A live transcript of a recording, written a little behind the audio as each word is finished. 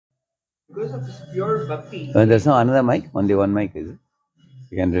Because of his pure bhakti. There's no another mic, only one mic is it?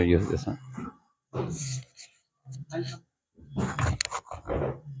 You can use this one.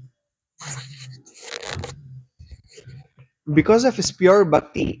 Because of his pure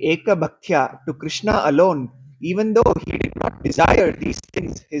bhakti, Eka Bhaktya, to Krishna alone, even though he did not desire these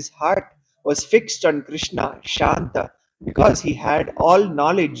things, his heart was fixed on Krishna, Shanta, because he had all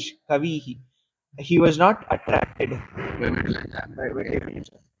knowledge, Kavihi. He was not attracted.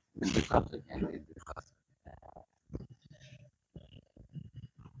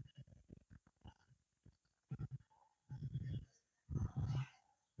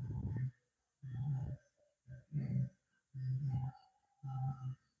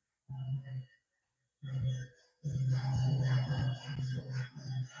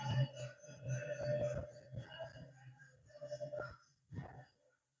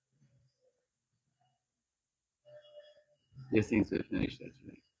 These things will finish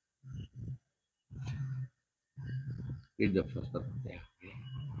actually. Read the first one. Yeah.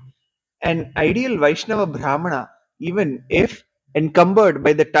 An ideal Vaishnava Brahmana, even if encumbered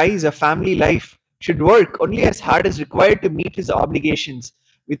by the ties of family life, should work only as hard as required to meet his obligations.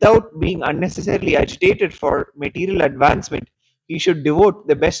 Without being unnecessarily agitated for material advancement, he should devote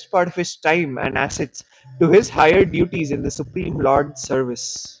the best part of his time and assets to his higher duties in the Supreme Lord's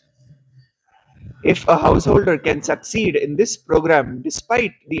service. If a householder can succeed in this program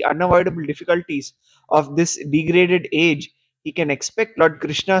despite the unavoidable difficulties of this degraded age, he can expect Lord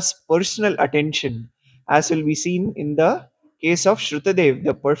Krishna's personal attention, as will be seen in the case of Shrutadev,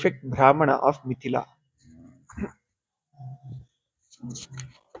 the perfect Brahmana of Mithila.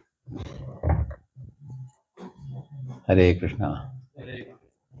 Hare Krishna.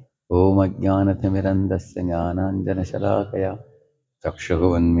 Om Ajnanathmirandasya Jnananjanashalakaya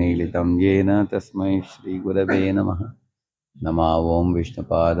Chakshugavannmilitam Yena Tasmai Shri Gurave Namaha Nama Om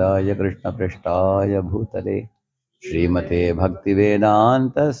Vishnupadaya Krishna Prishtaya Bhutale Srimate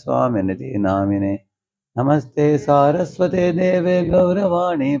Bhaktivedanta Swaminiti Namine Namaste Saraswate Deve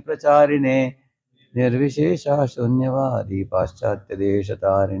Gauravani Pracharine Nirvishesha Shunyavadi Paschatya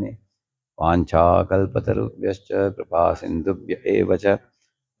Deshatarine Vanchakalpatarubhyascha Kripa Sindhubhya eva cha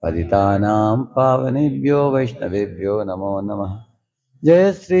Paditanam Pavanebhyo Vaishnavebhyo Namo Namah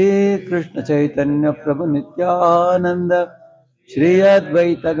Jai Sri Krishna Chaitanya Prabhu Nityananda Shri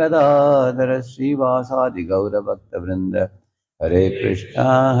Advaita Gadadhara Shri Vasadi Gaura Bhakta Vrinda Hare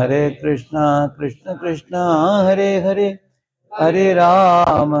Krishna Krishna Krishna Hare Hare Hare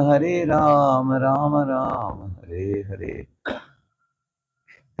Ram Ram Ram Hare Hare.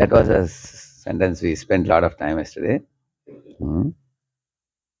 That was a sentence we spent a lot of time yesterday.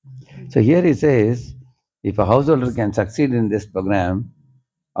 So here he says, if a householder can succeed in this program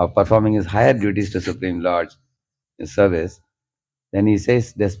of performing his higher duties to Supreme Lord in service, then he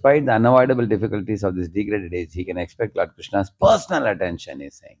says, despite the unavoidable difficulties of this degraded age, he can expect Lord Krishna's personal attention,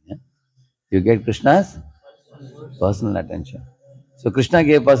 he's saying. Yeah? You get Krishna's personal attention. So Krishna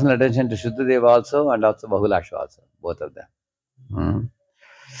gave personal attention to Shuddhadeva also and also Bahulasha also, both of them. Hmm.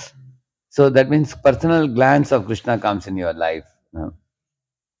 So that means personal glance of Krishna comes in your life.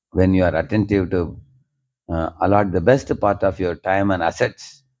 When you are attentive to allot the best part of your time and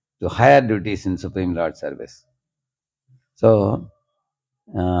assets to higher duties in Supreme Lord service. So,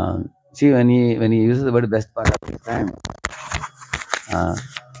 see, when he uses the word best part of his time,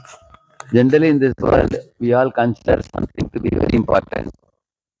 generally in this world, we all consider something to be very important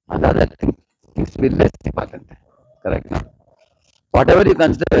and other things to be less important. Correct? No? Whatever you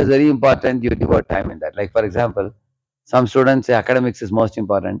consider as very important, you devote time in that. Like, for example, some students say academics is most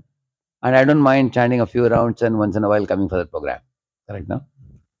important, and I don't mind chanting a few rounds and once in a while coming for the program. Correct? No?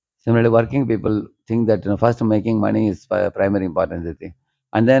 Similarly, working people think that first making money is primary importance, they think.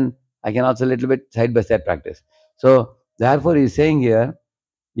 And then I can also a little bit side by side practice. So therefore, he's saying here,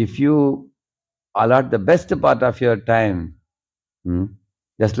 if you allot the best part of your time,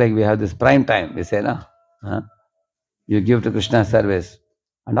 just like we have this prime time, we say, no, you give to Krishna service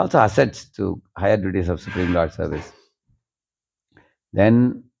and also assets to higher duties of Supreme Lord service.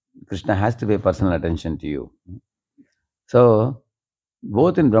 Then Krishna has to pay personal attention to you. So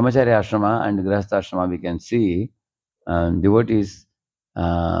both in Brahmacharya Ashrama and Grihastha Ashrama, we can see devotees'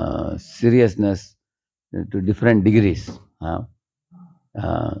 seriousness to different degrees.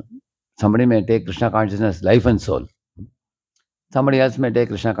 Somebody may take Krishna consciousness life and soul. Somebody else may take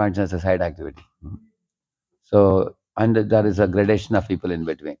Krishna consciousness as side activity. So, and there is a gradation of people in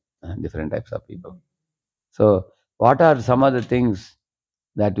between, different types of people. So, what are some of the things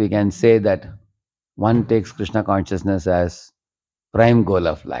that we can say that one takes Krishna consciousness as prime goal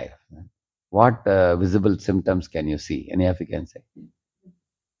of life? What visible symptoms can you see? Any of you can say?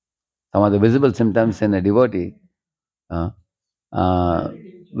 Some of the visible symptoms in a devotee, uh,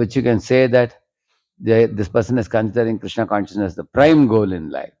 which you can say that this person is considering Krishna consciousness the prime goal in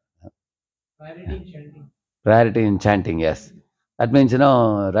life. Priority in chanting, yes. That means,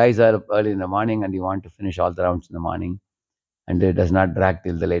 rise up early in the morning and you want to finish all the rounds in the morning and it does not drag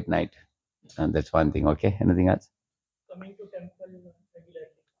till the late night. And that's one thing, okay? Anything else?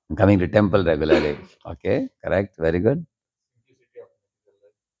 Coming to temple regularly. Okay, correct, very good.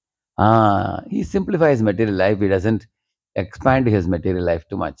 He simplifies material life, he doesn't expand his material life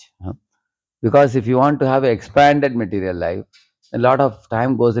too much. Because if you want to have an expanded material life, a lot of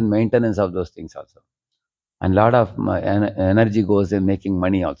time goes in maintenance of those things also. And a lot of energy goes in making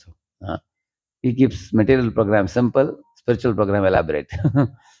money also. He keeps material program simple, spiritual program elaborate.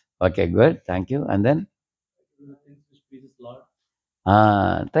 Okay, good, thank you. And then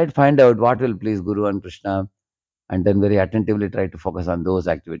try to find out what will please Guru and Krishna, and then very attentively try to focus on those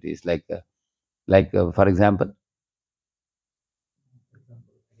activities. For example,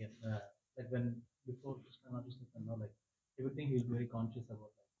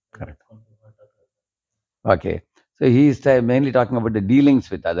 correct. Okay, so he is mainly talking about the dealings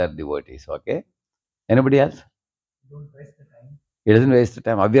with other devotees. Okay, anybody else? He doesn't waste the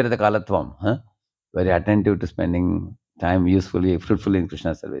time. Avyarata kalatvam. Very attentive to spending time usefully, fruitfully in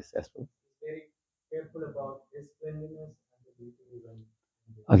Krishna service. Yes,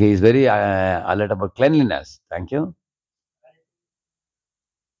 okay, he's very alert about cleanliness. Thank you.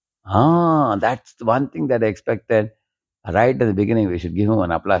 That's the one thing that I expected. Right at the beginning, we should give him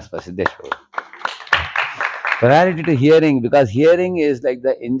an applause for Siddheshwar. Priority to hearing, because hearing is like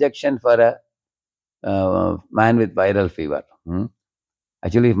the injection for a man with viral fever.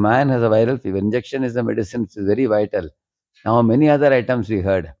 Actually, if man has a viral fever, injection is the medicine, which is very vital. Now, many other items we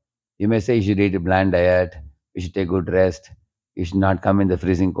heard. You may say you should eat a bland diet, you should take good rest, you should not come in the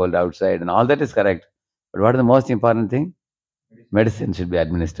freezing cold outside, and all that is correct. But what is the most important thing? Medicine should be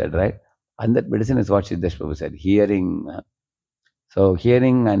administered, right? And that medicine is what Siddhesh Prabhu said, hearing. So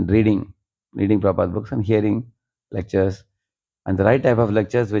hearing and reading proper books and hearing lectures, and the right type of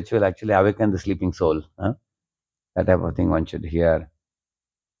lectures which will actually awaken the sleeping soul. That type of thing one should hear.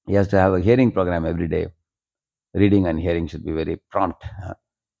 He has to have a hearing program every day. Reading and hearing should be very prompt,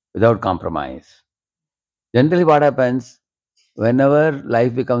 without compromise. Generally what happens, whenever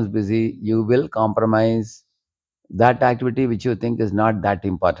life becomes busy, you will compromise that activity which you think is not that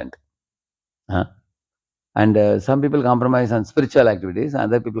important. And some people compromise on spiritual activities,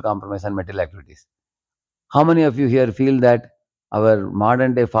 other people compromise on material activities. How many of you here feel that our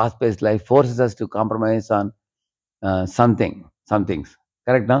modern day fast paced life forces us to compromise on some things?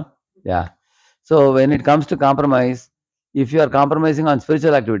 Correct, no? Yeah. So when it comes to compromise, if you are compromising on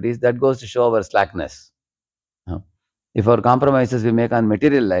spiritual activities, that goes to show our slackness. If our compromises we make on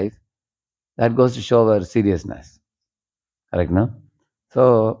material life, that goes to show our seriousness. Correct, no?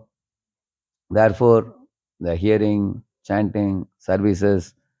 So therefore, the hearing, chanting,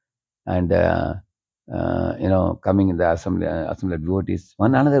 services, and coming in the assembly of devotees.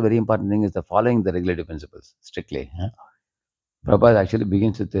 One another very important thing is the following the regulative principles strictly. Prabhupada actually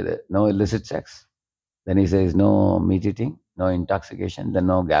begins with no illicit sex. Then he says no meat eating, no intoxication, then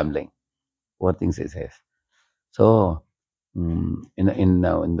no gambling. 4 things he says. So in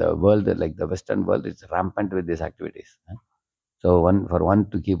the world, like the Western world, it's rampant with these activities. So for one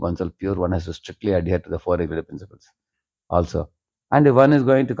to keep oneself pure, one has to strictly adhere to the 4 regulative principles also. And if one is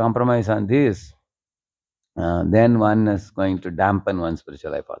going to compromise on this, then one is going to dampen one's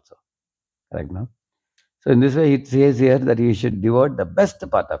spiritual life also. Correct, no? So in this way, it says here that he should devote the best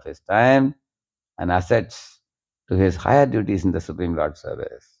part of his time and assets to his higher duties in the Supreme Lord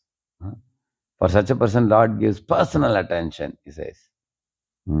service. For such a person, Lord gives personal attention, he says.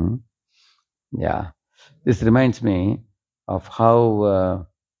 Yeah. This reminds me of how,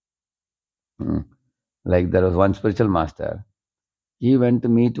 like there was one spiritual master. He went to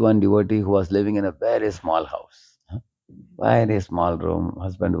meet one devotee who was living in a very small house. Very small room,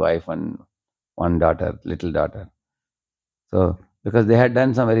 husband, wife, and one daughter, little daughter. So, because they had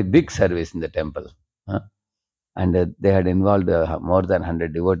done some very big service in the temple, and they had involved more than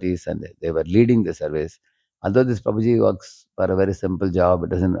 100 devotees, and they were leading the service. Although this Prabhuji works for a very simple job, it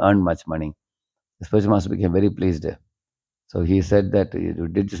doesn't earn much money. The spiritual master became very pleased. So he said that you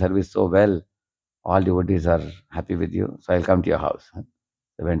did the service so well, all devotees are happy with you, so I'll come to your house.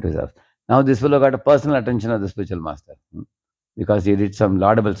 They went to his house. Now this fellow got a personal attention of the spiritual master because he did some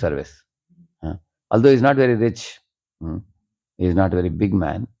laudable service. Although he's not very rich, he's not a very big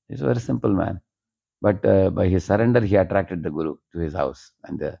man, he's a very simple man. But by his surrender, he attracted the Guru to his house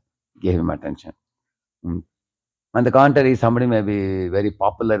and gave him attention. On the contrary, somebody may be very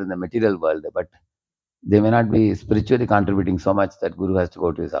popular in the material world, but they may not be spiritually contributing so much that Guru has to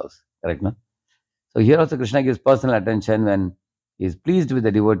go to his house. Correct, no? So here also Krishna gives personal attention when he is pleased with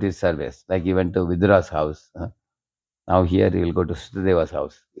the devotee's service. Like he went to Vidra's house. Now here he will go to Sutadeva's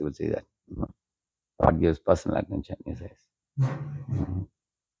house. You will see that. God gives personal attention, he says.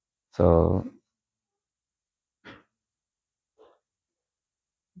 So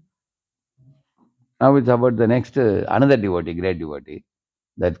now it's about the next, another devotee, great devotee,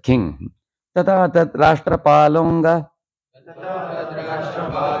 that king. Tata tat rashtrapalonga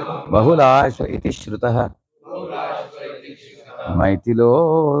bahulashva iti shrutah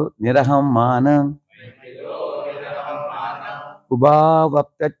maitilo niraham mana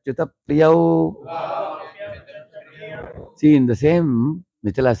ubhavaptachuta priyau. See, in the same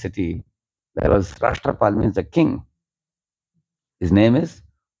Mithila city, there was Rashtrapal, means the king. His name is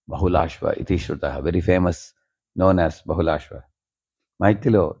Bahulashva iti shrutah, very famous, known as Bahulashva.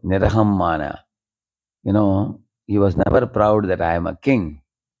 Maitilo niraham mana. You know, he was never proud that I am a king.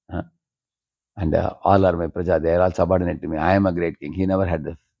 And all are my praja, they are all subordinate to me. I am a great king. He never had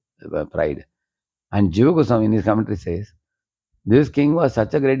the pride. And Jiva Goswami in his commentary says, this king was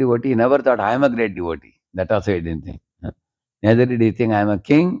such a great devotee, he never thought I am a great devotee. That also he didn't think. Neither did he think I am a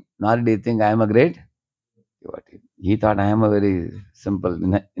king, nor did he think I am a great devotee. He thought I am a very simple,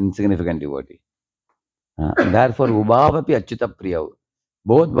 insignificant devotee. Therefore, Ubhavapi Achyuta Priyav.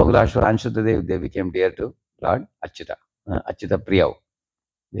 Both Bahulashwar and Shrutadev, they became dear to Lord Achyuta. Achyuta Priyav.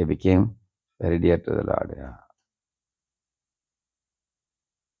 They became very dear to the Lord. Yeah.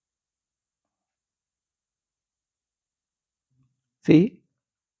 See,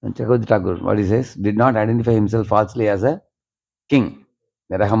 Chakravarti Thakur, what he says, did not identify himself falsely as a king.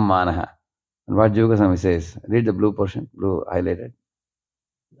 Niraham Manaha. And what Jiva Goswami says, read the blue portion, blue highlighted.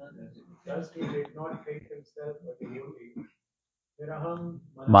 Thus he did not think himself a devotee.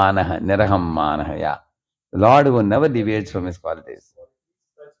 Manaha, Niraham Manaha, yeah. The Lord who never deviates from his qualities. Such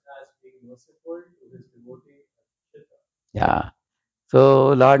as being merciful to his devotee. Yeah. So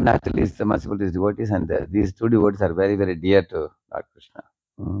Lord naturally is merciful to his devotees, and these two devotees are very, very dear to Lord Krishna.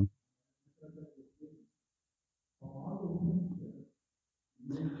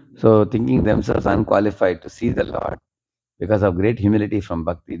 So thinking themselves unqualified to see the Lord, because of great humility from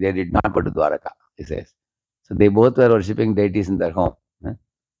bhakti, they did not go to Dwaraka, he says. So they both were worshipping deities in their home. They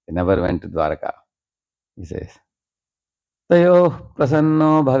never went to Dwaraka, he says. Tayo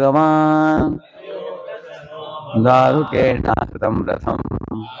prasanno bhagavan darukena kritam ratham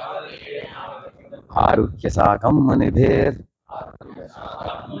आरुह्य साकं मुनिभिर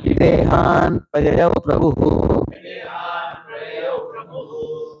विदेहान पययौ प्रभुः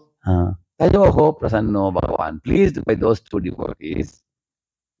तयोः प्रसन्नो भगवान. Pleased by those two devotees,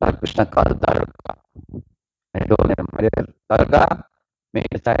 Lord Krishna called Taruka. I told him, Taruka, make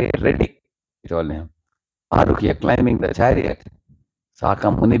the chariot ready. He told him. Aruhya climbing the chariot,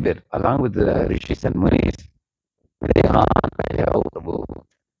 Sakam Munibir, along with the rishis and munis. Videhan payayau prabhu.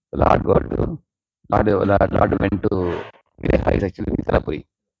 The Lord got to Lord went to Videha is actually Mithalapuri.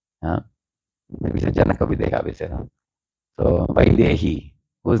 Maybe it's Janaka Videha, we say. So Vaidehi,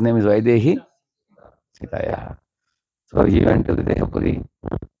 whose name is Vaidehi? Sita, yeah. So he went to Videhapuri.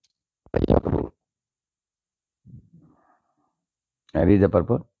 I read the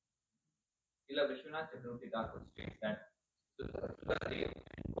purport. Lord Krishna,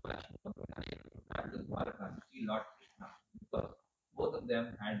 because both of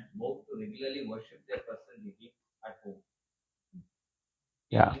them had vowed to regularly worship their personal deity at home.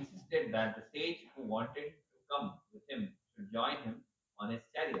 He insisted that the sage who wanted to come with him should join him on his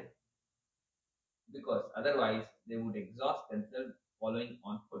chariot, because otherwise they would exhaust themselves following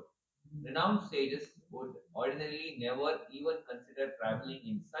on foot. Renowned sages would ordinarily never even consider traveling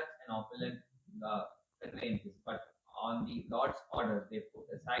in such an opulent conveyances, but on the Lord's order, they put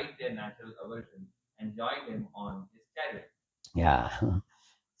aside their natural aversion and joined him on his chariot. Yeah.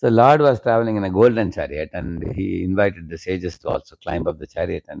 So Lord was traveling in a golden chariot, and he invited the sages to also climb up the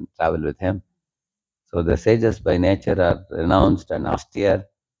chariot and travel with him. So the sages by nature are renounced and austere,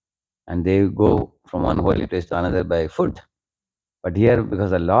 and they go from one holy place to another by foot. But here,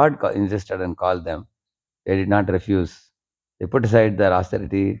 because the Lord insisted and called them, they did not refuse. They put aside their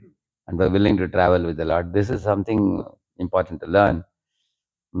austerity and were willing to travel with the Lord. This is something important to learn.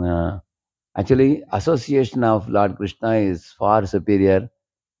 Actually, association of Lord Krishna is far superior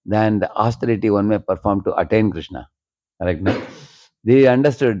than the austerity one may perform to attain Krishna. Correct? No? They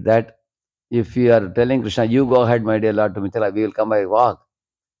understood that if you are telling Krishna, you go ahead, my dear Lord, to Mithila, we will come by walk.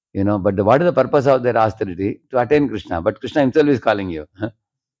 But what is the purpose of their austerity? To attain Krishna. But Krishna himself is calling you. So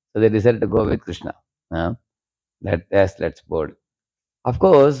they decided to go with Krishna. Let's board. Of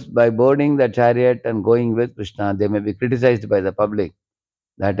course, by boarding the chariot and going with Krishna, they may be criticized by the public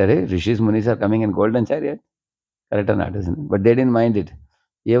that Rishis Munis are coming in golden chariot. Correct or not, isn't it? But they didn't mind it.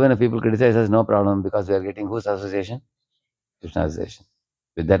 Even if people criticize us, no problem, because we are getting whose association? Krishna association.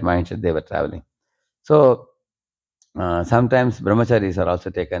 With that mindset, they were traveling. So sometimes brahmacharis are also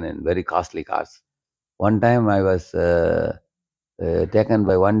taken in very costly cars. One time I was taken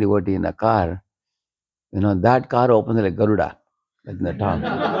by one devotee in a car. That car opens like Garuda, like in the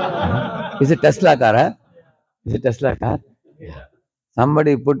top. It's a Tesla car, huh? It's a Tesla car. Yeah.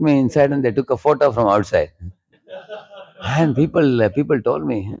 Somebody put me inside and they took a photo from outside. And people told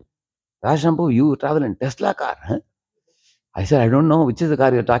me, Radheshyam, you travel in Tesla car, huh? I said, I don't know which is the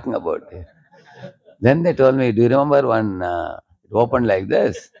car you're talking about. Then they told me, do you remember one it opened like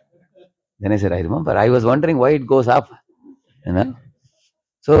this? Then I said, I remember. I was wondering why it goes up.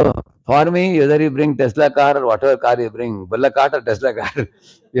 So for me, whether you bring Tesla car or whatever car you bring, Bulla cart or Tesla car,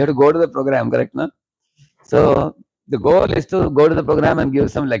 you have to go to the program, correct? No? So the goal is to go to the program and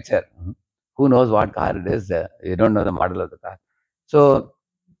give some lecture. Who knows what car it is? You don't know the model of the car. So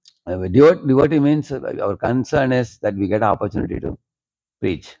devotee means our concern is that we get an opportunity to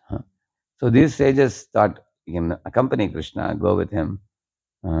preach. So these sages thought you can accompany Krishna, go with him.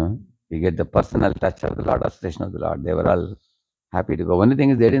 You get the personal touch of the Lord, association of the Lord. They were all happy to go. Only thing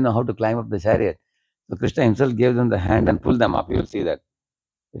is they didn't know how to climb up the chariot. So Krishna himself gave them the hand and pulled them up. You will see that.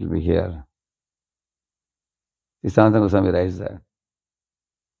 It will be here. See, Sanatana Goswami writes there.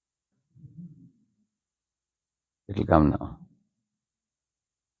 It will come now.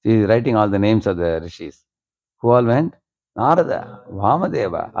 He is writing all the names of the rishis. Who all went? Narada,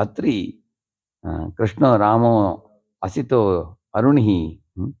 Vamadeva, Atri, Krishna, Ramo, Asito, Arunihi,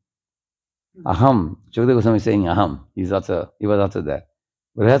 Aham. Shukadeva Goswami is saying Aham. He was also there.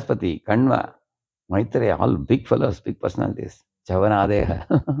 Brihaspati, Kanva, Maitreya, all big fellows, big personalities. Chavana Adeha.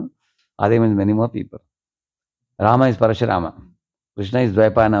 Adeha means many more people. Rama is Parashurama. Krishna is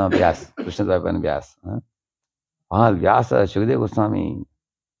Dvaipana Vyas. Krishna is Dvaipana Vyas. All Vyasa, Shukadeva Goswami,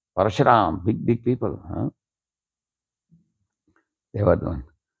 Parashuram, big people. They were the one.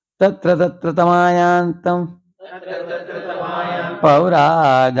 Tatra tamayantam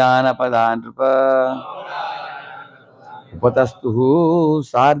Paura Janapadanrupa Upatastuhu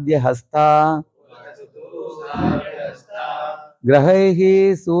Sardhya Hasta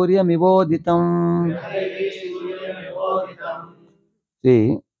Grahaihi Surya Mivoditam.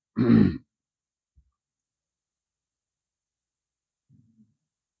 See,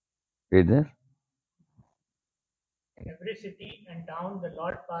 read there. In every city and town, the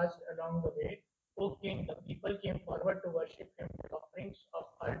Lord passed along the way. O king, the people came forward to worship him with offerings of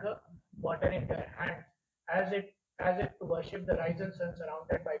argha, water in their hands, as if to worship the rising sun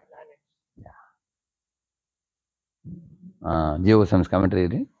surrounded by planets. Jiva commentary,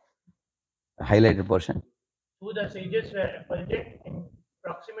 read. Highlighted portion. Who the sages were effulgent in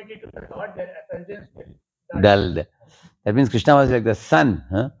proximity to the Lord, their effulgence dulled. That means Krishna was like the sun.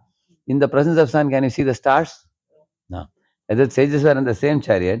 In the presence of sun, can you see the stars? No. As the sages were in the same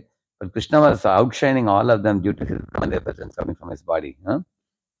chariot, but Krishna was outshining all of them due to his Brahmadeva presence coming from his body.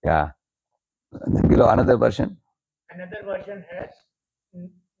 Yeah. And then below another version. Another version has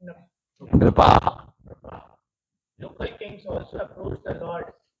Nripa. Local kings also approached the Lord.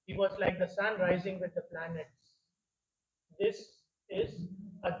 He was like the sun rising with the planets. This is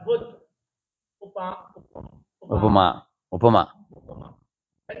Adbhut Upama.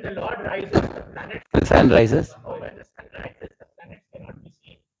 When the Lord rises, the planets. The sun rises. When the sun rises, the planets cannot be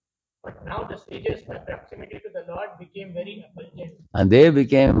seen. But now the sages, by proximity to the Lord, became very effulgent. And they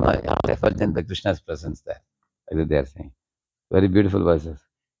became effulgent by Krishna's presence there. Like they are saying. Very beautiful verses.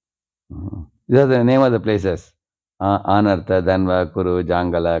 These are the name of the places. Anartha, Dhanva, Kuru,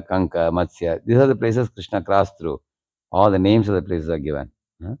 Jangala, Kanka, Matsya. These are the places Krishna crossed through. All the names of the places are given.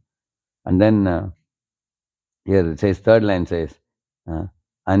 And then here it says, third line says,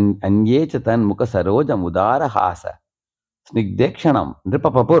 Anye chatan mukha sarojam udara hasa snigdekshanam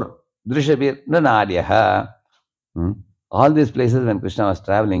nripapapur drishabir nanadyaha. All these places when Krishna was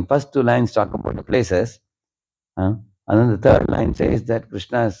traveling, first two lines talk about the places. And then the third line says that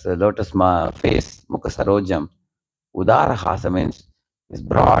Krishna's lotus face, mukha sarojam, udara hasa means his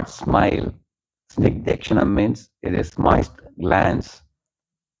broad smile. Snigdekshanam means it is moist glance.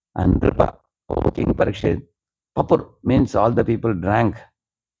 And Nripa, O King Parikshit, Papur means all the people drank.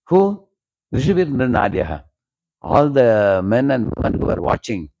 Who? Rishivir Nradyaha. All the men and women who were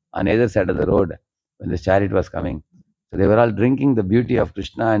watching on either side of the road when the chariot was coming. So they were all drinking the beauty of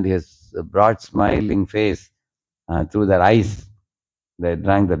Krishna and his broad smiling face through their eyes. They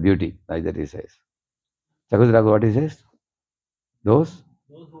drank the beauty, like that he says. Chakudraga, what he says? Those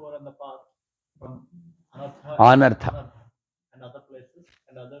who were on the path from Anartha. and other places,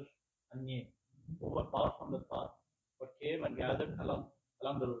 and others Anye, who were far from the path, but came and gathered along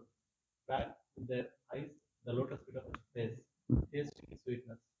the road, drank with their eyes the lotus feet of his face, tasting its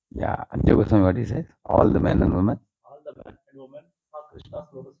sweetness. Yeah, Anjay Goswami, what he says? All the men and women. All the men and women saw Krishna's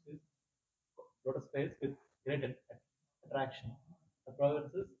lotus face with great attraction. The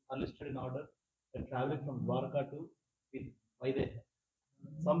provinces are listed in order when traveling from Dwarka to Vaideha.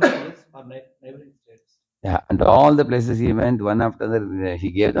 Some villages are neighboring states. Yeah, and all the places he went, one after another,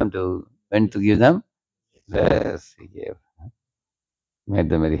 he went to give them. Yes, he gave. Made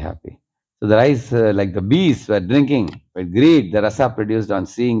them very happy. So the rice, like the bees were drinking with greed, the rasa produced on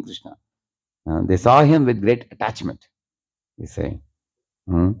seeing Krishna. They saw him with great attachment, he's saying.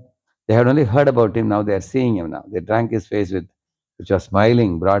 They had only heard about him, now they are seeing him now. They drank his face which was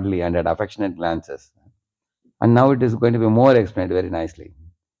smiling broadly and had affectionate glances. And now it is going to be more explained very nicely.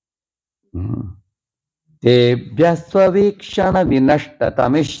 तेभ्यः स्ववीक्षण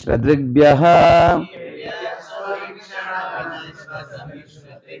विनष्टतमिश्रदृग्भ्यः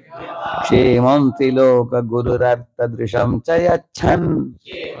क्षेमं त्रिलोकगुरुरर्थदृशं च यच्छन्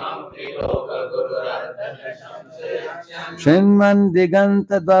शृण्वन्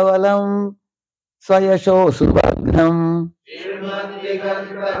दिगन्तद्ववलं स्वयशो सुभग्नम्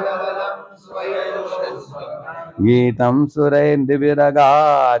गीतं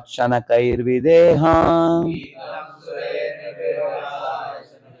सुरैर्निविरगात् शनकैर्विदेहान्.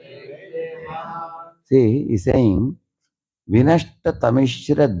 See, he's saying Vinashta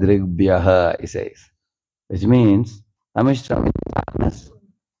Tamishra Drigbhyaha, he says, which means Tamishra means darkness.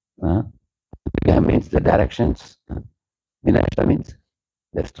 Drigya means the directions. Vinashta means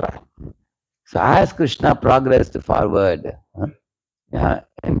destroy. So as Krishna progressed forward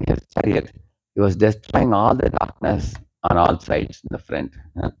in his chariot, he was destroying all the darkness on all sides in the front.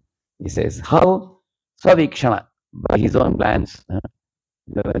 He says, how? Swavikshana, by his own glance.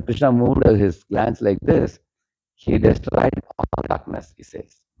 When Krishna moved his glance like this, he destroyed all darkness, he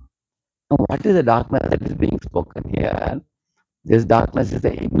says. Now, what is the darkness that is being spoken here? This darkness is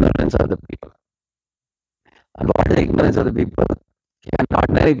the ignorance of the people. And what is the ignorance of the people? Can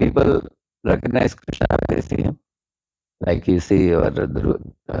ordinary people recognize Krishna when they see him? Like you see your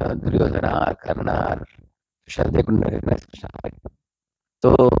Duryodhana, Karna, Krishna, they couldn't recognize Krishna.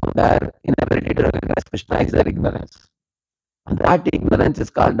 So their inability to recognize Krishna is their ignorance. And that ignorance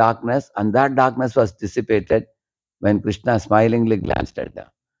is called darkness, and that darkness was dissipated when Krishna smilingly glanced at them.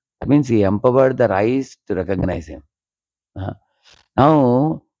 That means he empowered their eyes to recognize him.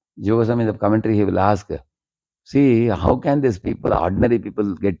 Now, Jogoswami in the commentary, he will ask, see, how can these people, ordinary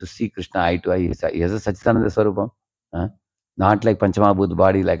people, get to see Krishna eye to eye? He has a Satchitananda Swarupam, not like Panchamabhut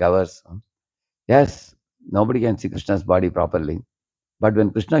body like ours. Yes, nobody can see Krishna's body properly. But when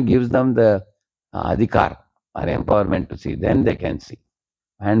Krishna gives them the adhikar or empowerment to see, then they can see.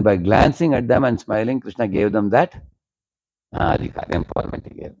 And by glancing at them and smiling, Krishna gave them that adhikar, empowerment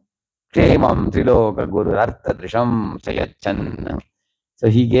he gave. Kshemam triloka guru artha drisham sayachan. So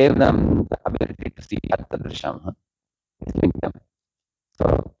he gave them the ability to see artha drisham.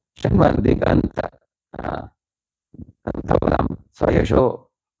 So Shanman Diganta Dhavalam Swayasho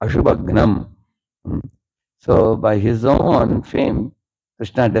Ashubhagnam. So by his own fame,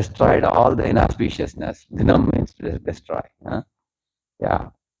 Krishna destroyed all the inauspiciousness. Dhinam means to destroy.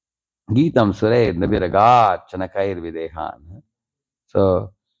 Yeah. Geetam Surair Nabiragat Chanakair Videhan.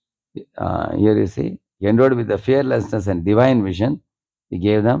 So here you see, endowed with the fearlessness and divine vision, he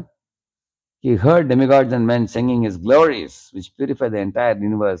gave them. He heard demigods and men singing his glories, which purify the entire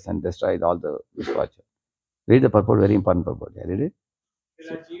universe and destroyed all the misfortune. Read the purport, very important purport. Yeah, read it.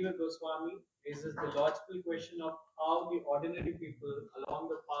 Rajiva Goswami raises the logical question of how the ordinary people along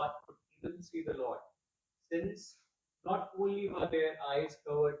the path could even see the Lord, since not only were their eyes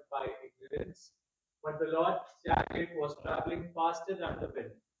covered by ignorance, but the Lord's chariot was traveling faster than the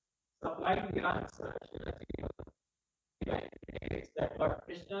wind. Supplying the answer, that Lord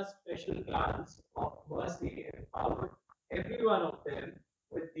Krishna's special glance of mercy empowered every one of them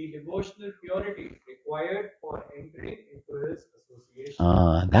with the devotional purity required for entering into his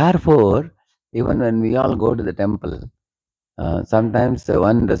association. Therefore, even when we all go to the temple, sometimes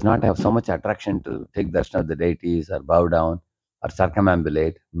one does not have so much attraction to take darshan of the deities or bow down or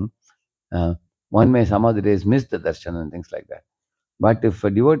circumambulate. One may some of the days miss the darshan and things like that. But if a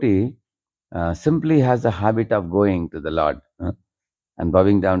devotee simply has a habit of going to the Lord and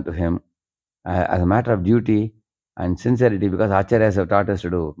bowing down to him as a matter of duty and sincerity, because acharyas have taught us to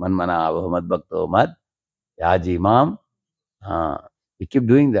do manmana avo mad bhakto mad yaji mam. We keep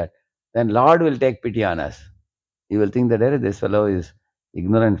doing that. then Lord will take pity on us. He will think that, "Hey, this fellow is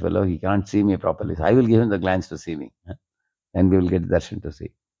ignorant fellow, he can't see me properly. So I will give him the glance to see me. And we will get darshan to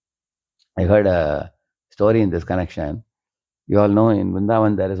see." I heard a story in this connection. You all know in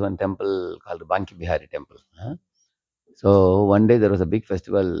Vrindavan there is one temple called Banki Bihari temple. So one day there was a big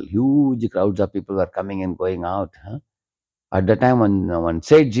festival, huge crowds of people were coming and going out. At the time one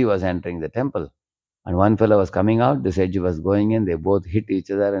Sethji was entering the temple, and one fellow was coming out, the Sethji was going in, they both hit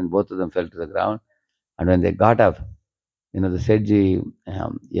each other and both of them fell to the ground. And when they got up, the Sethji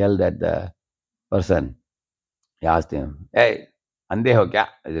yelled at the person. He asked him, "Hey, andhe ho kya?"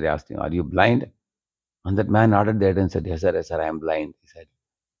 He asked him, "Are you blind?" And that man nodded their head and said, yes, sir, I am blind." He said.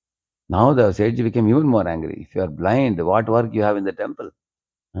 Now the Sethji became even more angry. "If you are blind, what work you have in the temple?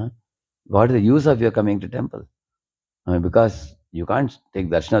 What is the use of your coming to temple? I mean, because you can't take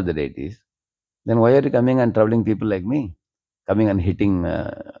darshan of the deities, then why are you coming and troubling people like me? Coming and hitting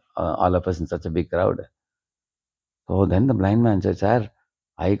all of us in such a big crowd." So then the blind man said, "Sir,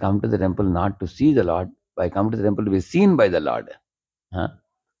 I come to the temple not to see the Lord, I come to the temple to be seen by the Lord.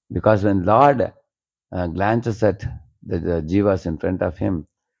 Because when Lord glances at the jivas in front of him,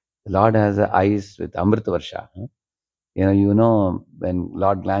 the Lord has eyes with Amrit Varsha. When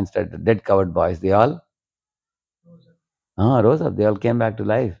Lord glanced at the dead covered boys, they all rose up. They all came back to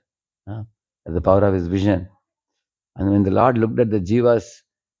life. At the power of his vision. And when the Lord looked at the jivas,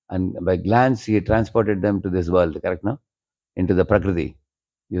 and by glance he transported them to this world, correct now? Into the Prakriti.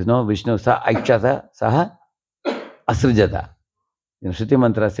 Vishnu sa aikshata saha asrijata. Shruti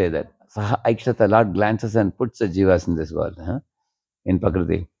mantra say that. Saha aikshata, Lord glances and puts the jivas in this world, in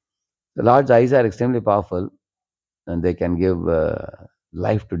Prakriti. The Lord's eyes are extremely powerful and they can give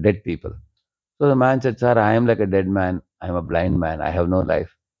life to dead people. So the man said, "Sir, I am like a dead man. I am a blind man. I have no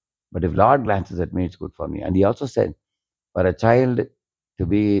life. But if Lord glances at me, it's good for me." And he also said, for a child to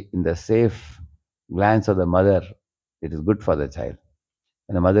be in the safe glance of the mother, it is good for the child.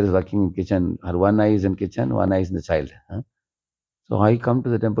 When the mother is working in kitchen, her one eye is in kitchen, one eye is in the child. So I come to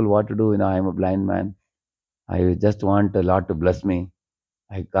the temple, what to do? I am a blind man. I just want the Lord to bless me.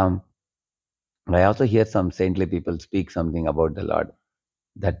 I come. I also hear some saintly people speak something about the Lord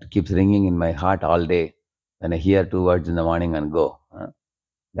that keeps ringing in my heart all day when I hear 2 words in the morning and go.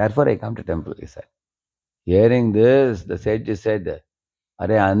 Therefore I come to temple, he said. Hearing this, the Sage said,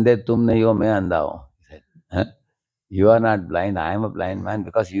 "Are ande tum nahi ho, main andha ho." He said, "You are not blind, I am a blind man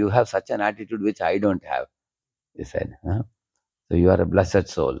because you have such an attitude which I don't have." He said, "So you are a blessed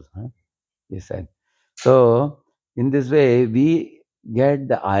soul." He said. So in this way, we get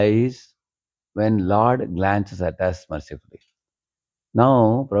the eyes when Lord glances at us mercifully.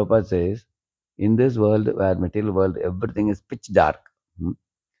 Now, Prabhupada says, in this world, where material world, everything is pitch dark.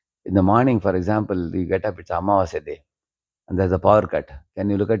 In the morning, for example, you get up, it's Amavasya day, and there's a power cut. Can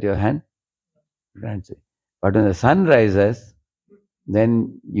you look at your hand? You can't see. But when the sun rises,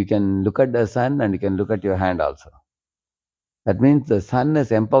 then you can look at the sun and you can look at your hand also. That means the sun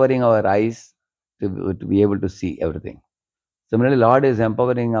is empowering our eyes to be able to see everything. Similarly, Lord is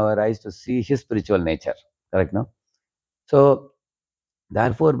empowering our eyes to see His spiritual nature. Correct, no? So,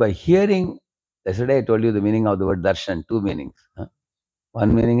 therefore, by hearing, yesterday I told you the meaning of the word darshan, 2 meanings.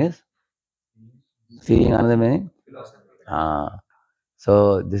 One meaning is seeing, another meaning?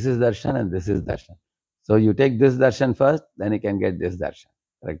 So, this is darshan and this is darshan. So, you take this darshan first, then you can get this darshan.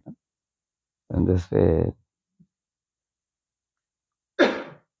 Correct, no? In this way.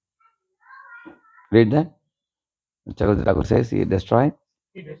 Read that. Chakravarti Thakur says, He destroyed.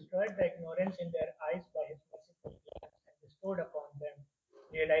 He destroyed the ignorance in their eyes by his merciful glance and bestowed upon them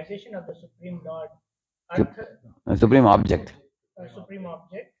realization of the Supreme Lord, Supreme object. Supreme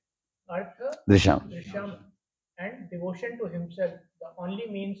object, Artha, Drishyam. and devotion to himself, the only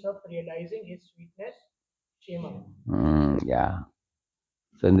means of realizing his sweetness, Shema. Yeah.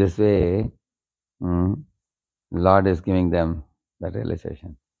 So in this way, Lord is giving them that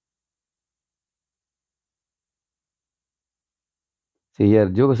realization. See here,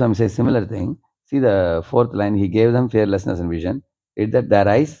 Jogoswami says similar thing. See the 4th line, he gave them fearlessness and vision. It that their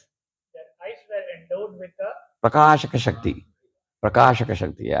eyes were endowed with a Prakashaka Shakti. Prakashaka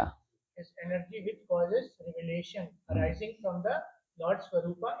Shakti, yeah. His energy which causes revelation arising from the Lord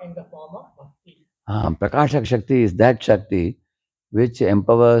Swarupa in the form of bhakti. Prakashaka Shakti is that Shakti which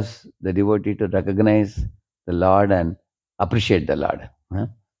empowers the devotee to recognize the Lord and appreciate the Lord.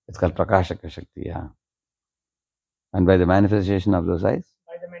 It's called Prakashaka Shakti, yeah. And by the manifestation of those eyes?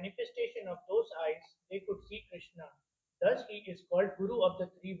 By the manifestation of those eyes, they could see Krishna. Thus he is called Guru of the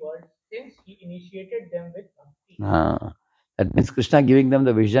 3 worlds, since he initiated them with bhakti. That means Krishna giving them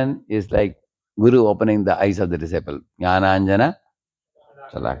the vision is like Guru opening the eyes of the disciple. Jnana Anjana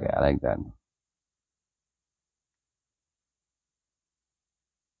Salake, I like that.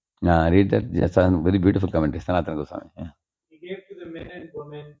 Read that. That's a very beautiful commentary, Sanatana Goswami. Yeah. He gave to the men and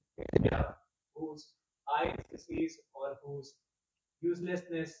women whose eyes disease or whose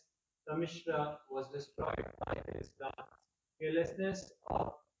uselessness, Tamishra, was destroyed by his glance. Carelessness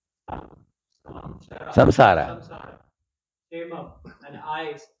of Samsara. Shemam, and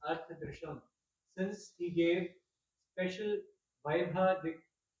eyes, Arthadrisham, since he gave special Vaibha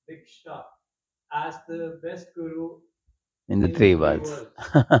Diksha as the best guru In the three worlds.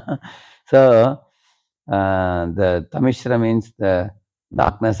 So, the Tamishra means the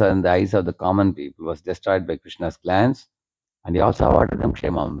darkness in the eyes of the common people was destroyed by Krishna's glance, and he also awarded them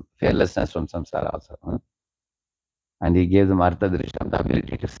Kshemam, fearlessness from samsara also. And he gave them Arthadrisham, the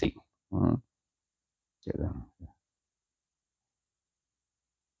ability to see.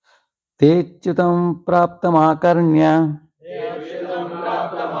 Techutam praptamakarnya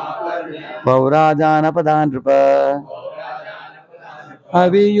Paurajanapadanrupa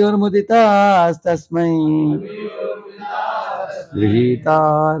Aviyurmuditastasmai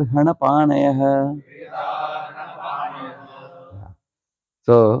Grihitarhanapanayah.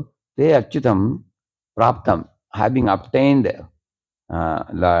 So, they Achyutam Praptam, having obtained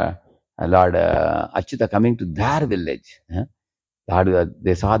Lord Achyuta coming to their village. Lord,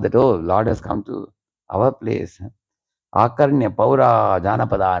 they saw that, oh, Lord has come to our place. Akarnya Paura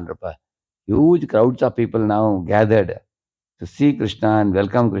Janapada Andrupa. Huge crowds of people now gathered to see Krishna and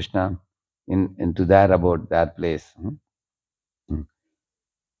welcome Krishna into their about their place.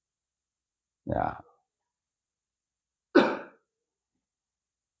 Yeah.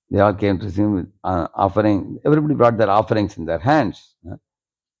 They all came to see him offering. Everybody brought their offerings in their hands.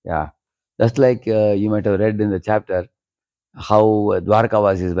 Yeah. Just like you might have read in the chapter how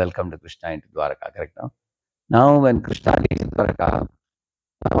Dwarkavasis welcomed Krishna into Dwarka, correct? Now when Krishna reaches Dwarka,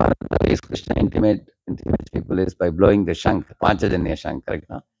 one of the ways Krishna intimates people is by blowing the shank, Panchajanya shank,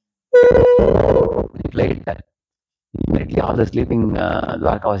 correct? He played that. Immediately all the sleeping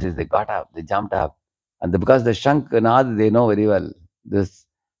Dwarkavasis, they got up, they jumped up. And because the shank, Nad, they know very well, this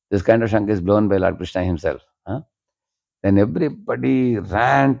kind of shank is blown by Lord Krishna himself. Then everybody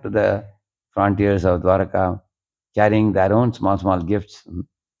ran to the frontiers of Dwarka, carrying their own small gifts.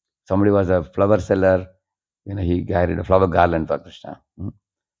 Somebody was a flower seller, he carried a flower garland for Krishna.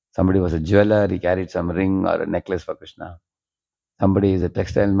 Somebody was a jeweler, he carried some ring or a necklace for Krishna. Somebody is a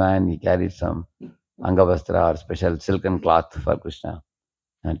textile man, he carried some angavastra or special silken cloth for Krishna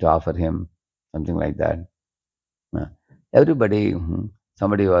and to offer him, something like that. Everybody,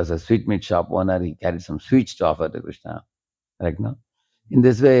 somebody was a sweetmeat shop owner, he carried some sweets to offer to Krishna. Right now, in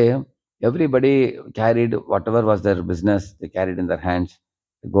this way, everybody carried whatever was their business, they carried in their hands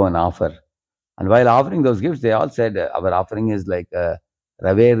to go and offer. And while offering those gifts, they all said, our offering is like a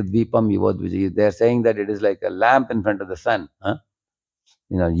Raver Dvipam Yivod. They are saying that it is like a lamp in front of the sun.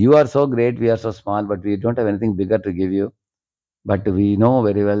 You are so great, we are so small, but we don't have anything bigger to give you. But we know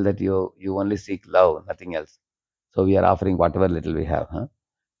very well that you only seek love, nothing else. So we are offering whatever little we have.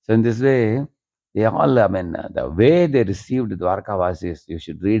 So in this way, they all, the way they received Dwarkavasis, you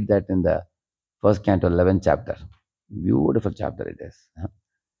should read that in the first canto, 11th chapter. Beautiful chapter it is.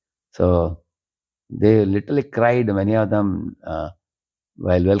 So they literally cried, many of them,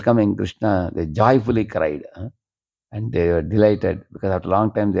 while welcoming Krishna, they joyfully cried. And they were delighted because after a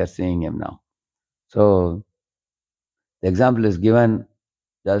long time they are seeing him now. So the example is given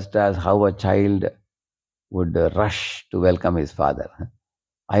just as how a child would rush to welcome his father.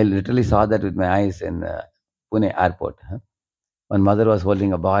 I literally saw that with my eyes in Pune airport. One mother was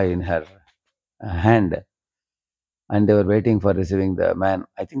holding a boy in her hand and they were waiting for receiving the man.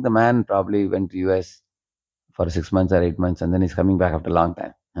 I think the man probably went to US for 6 months or 8 months and then he's coming back after a long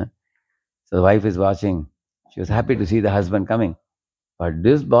time. So the wife is watching. She was happy to see the husband coming. But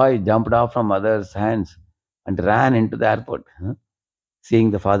this boy jumped off from mother's hands and ran into the airport, seeing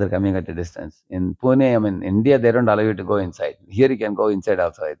the father coming at a distance. In Pune, India, they don't allow you to go inside. Here you can go inside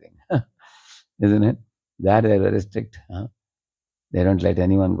also, I think. Isn't it? There they're very strict. They don't let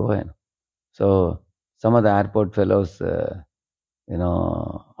anyone go in. So some of the airport fellows,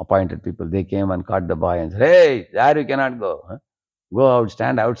 appointed people, they came and caught the boy and said, hey, there you cannot go. Go out,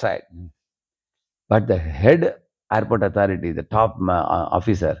 stand outside. But the head airport authority, the top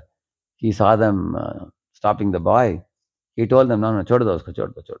officer, he saw them stopping the boy. He told them, no, chod do usko,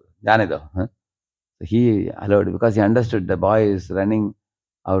 chod do. Jane do. So he allowed, because he understood the boy is running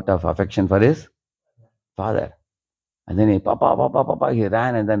out of affection for his father. And then he, Papa, he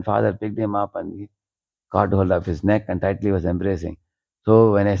ran, and then father picked him up and he caught hold of his neck and tightly was embracing.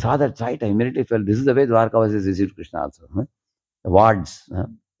 So when I saw that sight, I immediately felt this is the way Dwarkavasis received Krishna also. the wards.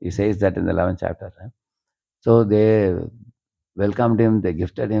 He says that in the 11th chapter. So they welcomed him, they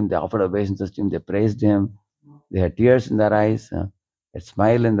gifted him, they offered obeisances to him, they praised him. They had tears in their eyes, a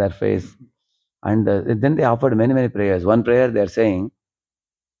smile in their face. And then they offered many, many prayers. One prayer they are saying,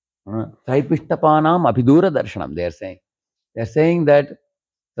 Traipishtapanam Abhidura Darshanam, they are saying. They are saying that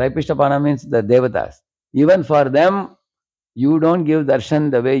Traipishtapanam means the Devatas. Even for them, you don't give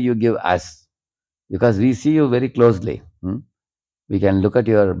darshan the way you give us. Because we see you very closely. We can look at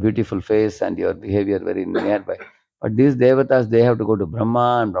your beautiful face and your behavior very nearby. But these Devatas, they have to go to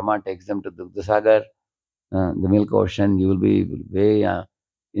Brahma, and Brahma takes them to Dugdhasagar, the milk ocean. You will be way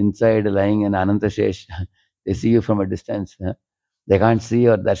inside lying in Anantashesh. They see you from a distance. They can't see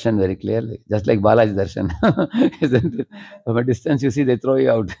your darshan very clearly. Just like Balaji darshan. Isn't it? From a distance you see, they throw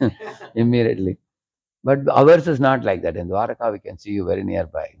you out immediately. But ours is not like that. In Dwaraka, we can see you very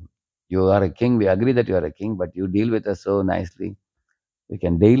nearby. You are a king. We agree that you are a king, but you deal with us so nicely. We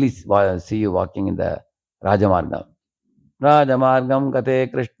can daily see you walking in the Rajamargam. Rajamargam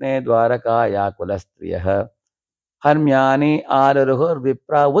kate Krishne Dwarakaya kulastriyah harmyani araruhur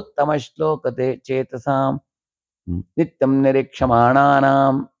vipra uttamashlokate chetasam nityam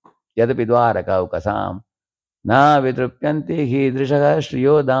nirikshamananam yadapi dwaraka ukasam na vitrupyanti hidrishaha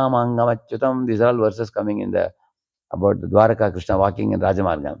shriyo damangamachutam. These are all verses coming in the about the Dwaraka Krishna walking in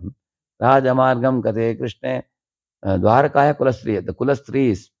Rajamargam. Rajamargam kate Krishne Dwarakaya kulastriya. The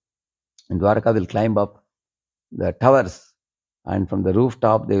kulastris in Dwaraka will climb up the towers, and from the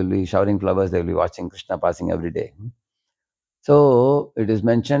rooftop they will be showering flowers. They will be watching Krishna passing every day. So it is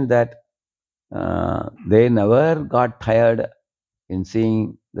mentioned that they never got tired in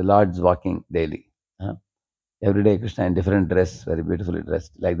seeing the Lords walking daily. Every day Krishna in different dress, very beautifully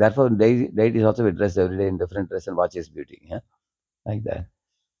dressed. Like therefore deities also be dressed every day in different dress and watch his beauty. Like that.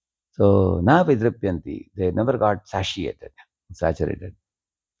 So na vidripyanti, they never got saturated.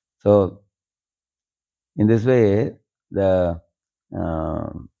 So in this way, the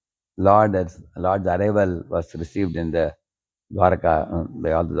Lord's arrival was received in the Dwaraka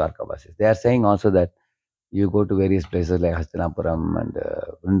by all the Dwarkavasis. They are saying also that you go to various places like Hastinapuram and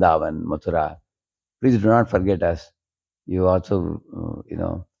Vrindavan, Mathura. Please do not forget us. You also,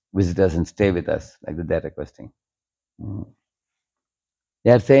 visit us and stay with us, like that they are requesting.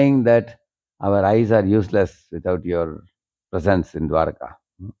 They are saying that our eyes are useless without your presence in Dwaraka.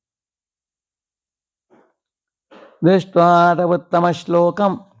 Drishtva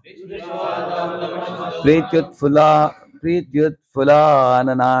tavuttamashlokam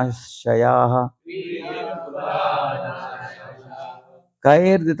Prityutfulananashayaha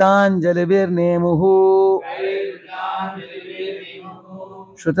Kairditanjalivirnemuhu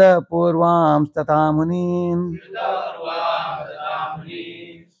Shruta purvam statamunim.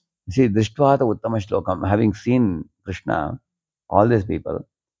 See, Drishtva tavuttamashlokam, having seen Krishna, all these people,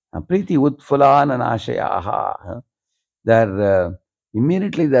 Priti utfulananashayaha,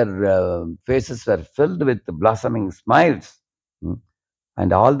 immediately their faces were filled with blossoming smiles.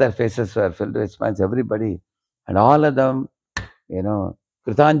 And all their faces were filled with smiles, everybody. And all of them,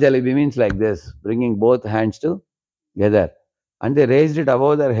 Kritanjali means like this, bringing both hands together. And they raised it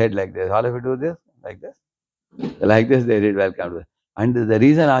above their head like this. All of you do this, like this. Like this they did, welcome. And the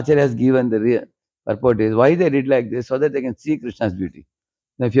reason Acharya has given the purport is why they did like this, so that they can see Krishna's beauty.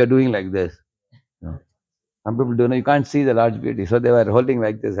 Now, if you are doing like this, some people don't know, you can't see the Lord's beauty. So they were holding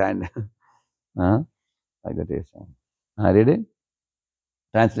like this hand. Like that is saying. Read it.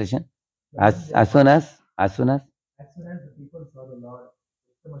 Translation. As soon as the people saw the Lord,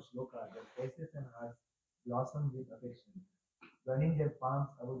 Uttama Shloka, their faces and hearts blossomed with affection. Running their palms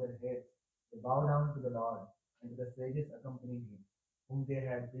above their heads, they bowed down to the Lord and to the sages accompanying him, whom they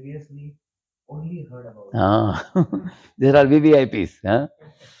had previously only heard about. These are VVIPs.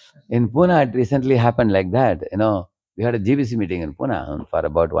 In Pune, it recently happened like that. We had a GBC meeting in Pune for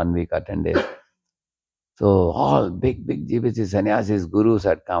about 1 week or 10 days. So all big GBC sannyasis, gurus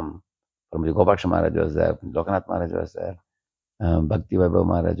had come. From Gopaksha Maharaj was there, Lokanath Maharaj was there, Bhakti Vaibhav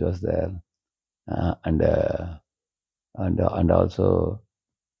Maharaj was there, and also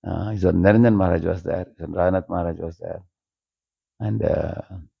Naranjan Maharaj was there, Radhanath Maharaj was there, and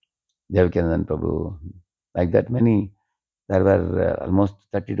Devakinandan Prabhu. Like that, many. There were almost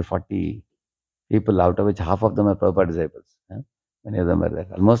 30 to 40 people, out of which half of them are Prabhupada disciples. Many of them were there.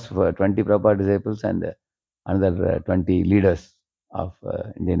 Almost 20 Prabhupada disciples and another 20 leaders of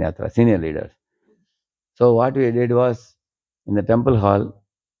Indian Yatra, senior leaders. So what we did was, in the temple hall,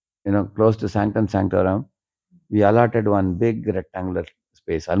 close to Sanctum Sanctorum, we allotted one big rectangular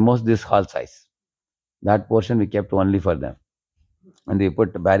space, almost this hall size. That portion we kept only for them. And we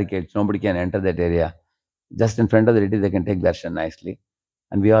put barricades, nobody can enter that area. Just in front of the deity, they can take darshan nicely.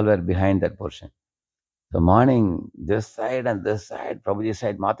 And we all were behind that portion. So morning, this side and this side, Prabhuji's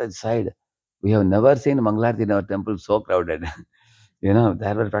side, Mataji's side, we have never seen Mangalarti in our temple so crowded. There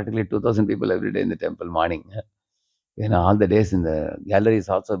were practically 2,000 people every day in the temple morning. All the days in the galleries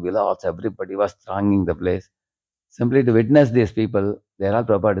also, below also, everybody was thronging the place. Simply to witness these people, they are all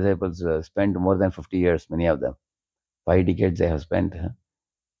Prabhupada disciples, spent more than 50 years, many of them. 5 decades they have spent.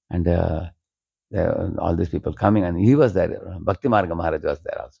 And all these people coming, and he was there. Bhakti Marga Maharaj was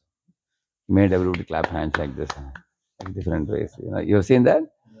there also. He made everybody clap hands like this, like different ways. You have seen that?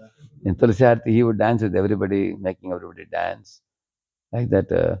 In Tulsi Aarti, he would dance with everybody, making everybody dance like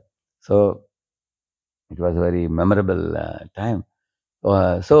that. So it was a very memorable time.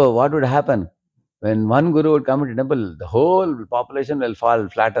 So what would happen? When one guru would come to temple, the whole population will fall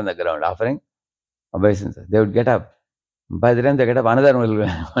flat on the ground, offering obeisances. They would get up. By the time they get up, another one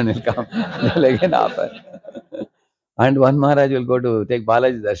will come. They'll again offer. And one Maharaj will go to take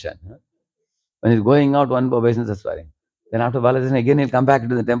Balaji darshan. When he's going out, one obeisance is swearing. Then after Balaji darshan, again he'll come back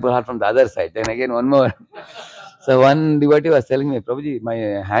to the temple hall from the other side. Then again one more. So one devotee was telling me, Prabhuji, my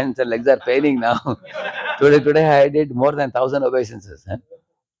hands and legs are paining now. Today I did more than 1,000 obeisances.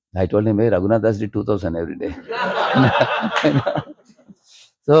 I told him, hey, Raghunath did 2,000 every day.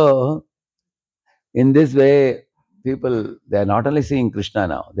 So, in this way, people, they are not only seeing Krishna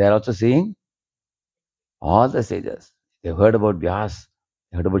now, they are also seeing all the sages. They've heard about Vyas,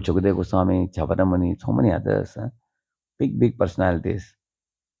 they heard about Chukadeva Goswami, Chavaramani, so many others. Big personalities.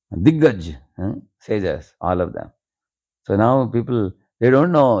 Diggaj, sages, all of them. So now people, they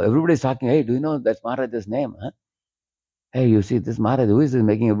don't know. Everybody's talking, hey, do you know that's Maharaj's name? Hey, you see this Maharaj, who is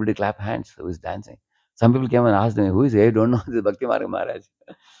making everybody clap hands, who is dancing? Some people came and asked me, who is he? Hey, don't know this Bhakti Marga Maharaj.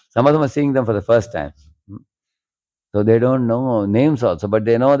 Some of them are seeing them for the first time. So they don't know names also, but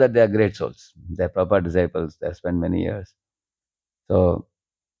they know that they are great souls. They are proper disciples. They have spent many years. So,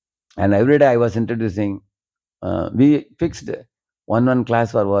 and every day I was introducing, we fixed one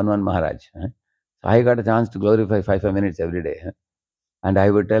class for one Maharaj. So I got a chance to glorify 5 minutes every day. And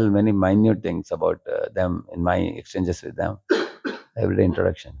I would tell many minute things about them in my exchanges with them, everyday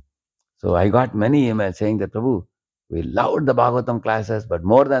introduction. So I got many emails saying that, Prabhu, we loved the Bhagavatam classes, but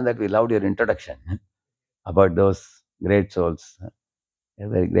more than that, we loved your introduction about those great souls. We're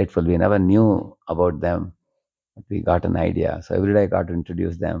very grateful. We never knew about them, but we got an idea. So every day I got to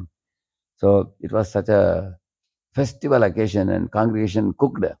introduce them. So it was such a festival occasion, and congregation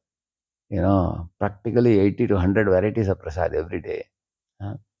cooked, practically 80 to 100 varieties of prasad every day.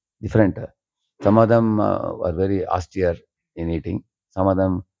 Different. Some of them were very austere in eating. Some of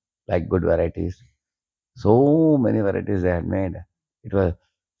them like good varieties. So many varieties they had made. It was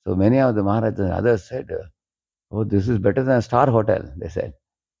so many of the Maharajas and others said, "Oh, this is better than a star hotel." They said,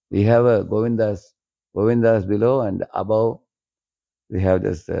 "We have a Govindas below, and above we have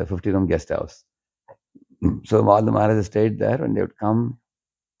this 50-room guest house." So all the Maharajas stayed there, and they would come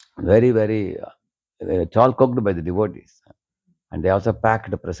very. It's all cooked by the devotees, and they also packed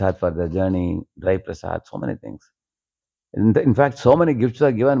the prasad for the journey, dry prasad, so many things. In fact, so many gifts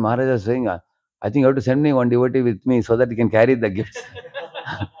were given. Maharaj was saying, I think you have to send me one devotee with me so that he can carry the gifts.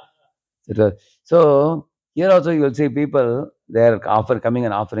 So here also you will see people, they are coming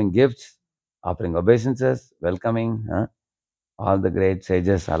and offering gifts, offering obeisances, welcoming all the great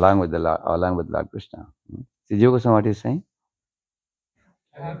sages along with Lord Krishna. See, Jiva Goswami, what is saying?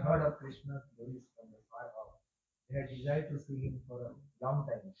 Having heard of Krishna's glories from the far off, they had desired to see him for a long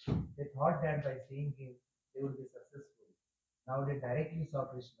time. They thought that by seeing him, they would be successful. Now they directly saw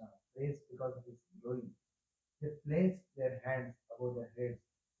Krishna, praised because of his glory. They placed their hands above their heads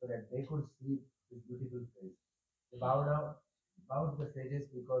so that they could see his beautiful face. They bowed to the sages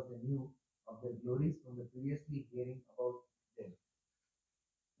because they knew of their glories from the previously hearing about them.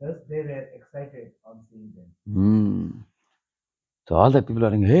 Thus they were excited on seeing them. So all the people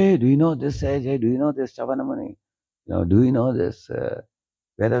are saying, hey, do you know this sage? Hey, do you know this Chavanamani? Do you know this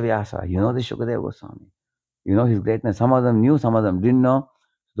Vedavyasa? You know this Shukadeva Goswami? You know his greatness. Some of them knew, some of them didn't know.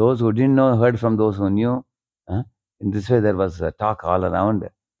 Those who didn't know heard from those who knew. In this way, there was a talk all around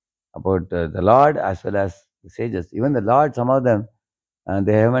about the Lord as well as the sages. Even the Lord, some of them,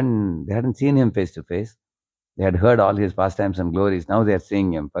 they hadn't seen him face to face. They had heard all his pastimes and glories. Now they are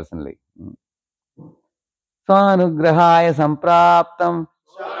seeing him personally. Swanugrahaya sampraptam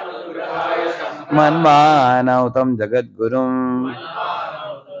manmanautam jagadgurum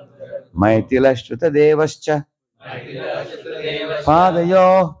maithilashruta devascha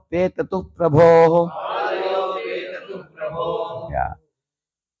padayo petatu prabho. Yeah.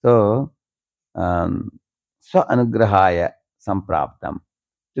 So, swa anugrahaya sampraptam.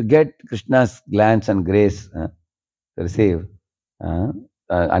 to get Krishna's glance and grace to receive.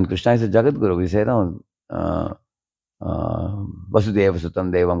 And Krishna is a Jagat Guru. We say, no, Vasudeva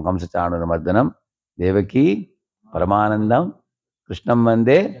Sutam Devam Kamsa Chanuramardanam Devaki Paramanandam Krishnam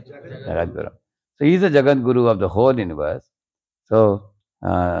Vande Jagat Guru. So he is the Jagat Guru of the whole universe. So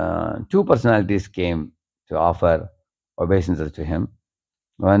two personalities came to offer obeisances to him.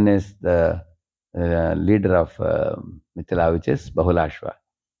 One is the leader of Mithila, which is Bahulashva,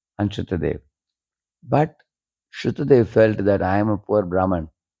 and Shrutadev. But Shrutadev felt that I am a poor Brahman.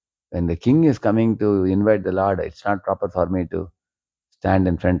 When the king is coming to invite the Lord, it's not proper for me to stand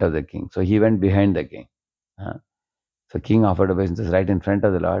in front of the king. So he went behind the king. So king offered obeisances right in front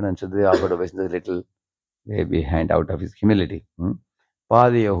of the Lord, and Shrutadev offered obeisances a little way behind out of his humility.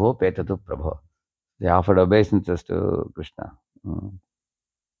 Padayoho petatu prabho. They offered obeisances to Krishna.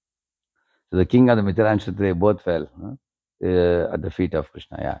 So the king of the Mithila and Shrutadev both fell at the feet of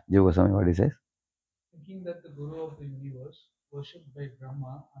Krishna. Yeah, Jiva Goswami, what he says? Thinking that the Guru of the universe, worshipped by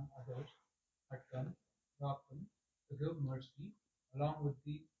Brahma and others, had come, brought them to give mercy, along with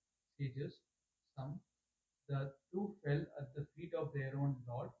the sages, some, the two fell at the feet of their own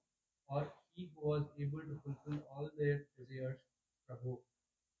Lord, or he who was able to fulfill all their desires, Prabhu.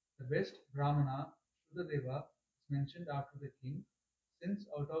 The best Brahmana, Shrutadeva, is mentioned after the king, since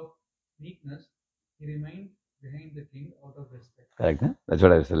out of meekness he remained behind the king out of respect. Correct, huh? That's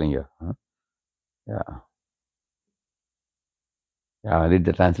what I was telling you. Huh? Yeah. Yeah, read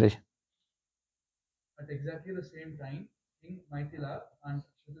the translation. At exactly the same time, King Maithila and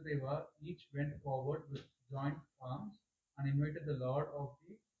Shrutadeva each went forward with joint arms and invited the Lord of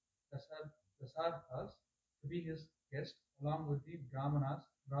the Dasarthas to be his guest, along with the Brahmanas.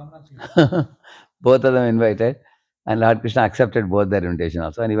 Both of them invited, and Lord Krishna accepted both their invitation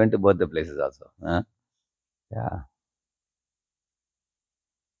also, and he went to both the places also. Yeah.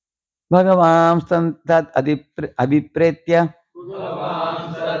 Bhagavam tat abhipretya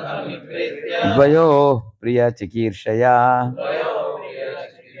dvayo priya chikirshaya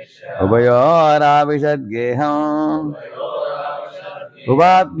ubayoravishad geham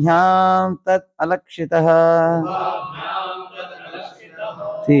ubabhyam tat alakshitah.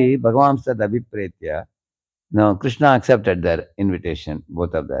 See, Bhagavan tat abhipretya. No, Krishna accepted their invitation,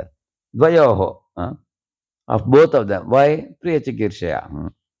 both of them. Dvayoho, of both of them. Why? Priya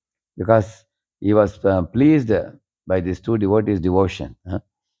chikirshaya. Because he was pleased by these two devotees' devotion.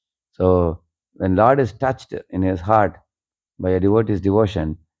 So, when Lord is touched in his heart by a devotee's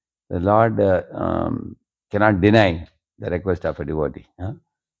devotion, the Lord cannot deny the request of a devotee. When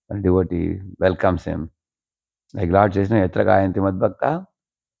a devotee welcomes him, like Lord says, Yatra gayanti madbhakta,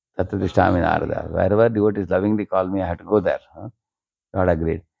 tatra tishtami narada. Wherever devotees lovingly call me, I have to go there. Lord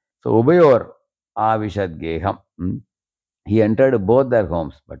agreed. So, ubayor avishad geham. He entered both their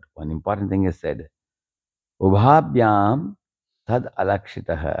homes, but one important thing is said, Ubhabhyam tad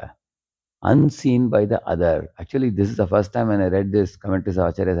alakshitaha, unseen by the other. Actually, this is the first time when I read this commentaries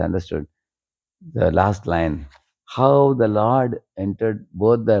of Acharyas, I understood the last line, how the Lord entered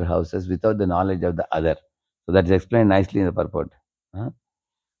both their houses without the knowledge of the other. So that is explained nicely in the purport.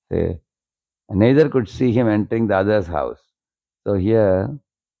 Neither could see him entering the other's house. So here,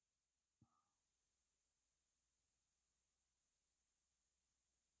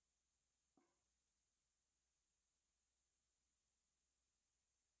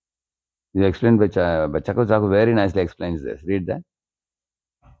 you explained by Chakrachaku very nicely explains this. Read that.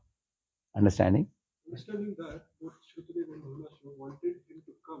 Understanding? Understanding that both Shrutadeva and Bahulashva wanted him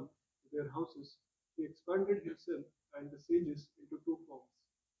to come to their houses, he expanded himself and the sages into two forms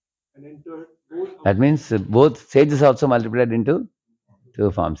and entered both houses. That means both sages also multiplied into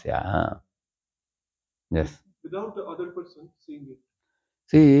two forms. Yeah. Yes. Without the other person seeing it.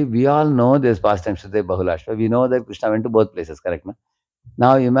 See, we all know this pastime Shrutadeva Bahulashva. We know that Krishna went to both places, correct? No?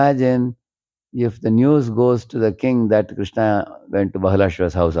 Now imagine if the news goes to the king that Krishna went to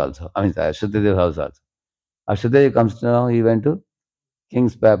Bahulashva's house also. I mean, Shrutadeva's house also. Or Shrutadeva comes to know he went to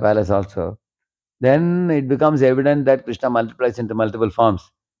king's palace also. Then it becomes evident that Krishna multiplies into multiple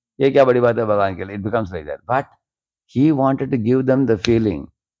forms. Ye kya badi baat hai Bhagavan ke liye? It becomes like that. But he wanted to give them the feeling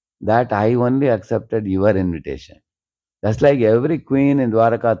that I only accepted your invitation. Just like every queen in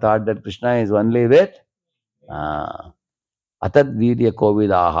Dwaraka thought that Krishna is only with Atad Virya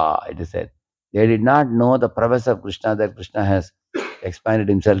Kovidaha, it is said. They did not know the prowess of Krishna, that Krishna has expanded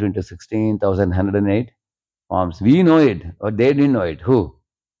himself into 16,108 forms. We know it, or they didn't know it. Who?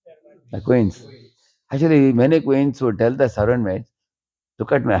 The queens. Actually, many queens would tell the servant maids,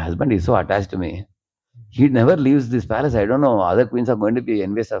 look at my husband, he's so attached to me. He never leaves this palace. I don't know, other queens are going to be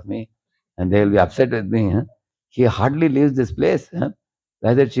envious of me and they will be upset with me. He hardly leaves this place.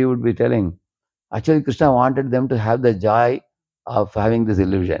 Rather, she would be telling, actually, Krishna wanted them to have the joy of having this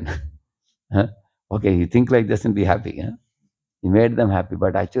illusion. Huh? Okay, you think like this and be happy. Huh? He made them happy.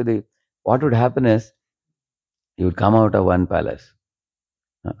 But actually, what would happen is, you would come out of one palace.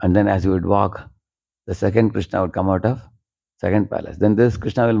 And then as you would walk, the second Krishna would come out of second palace. Then this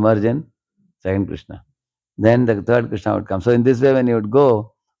Krishna will merge in second Krishna. Then the third Krishna would come. So in this way, when you would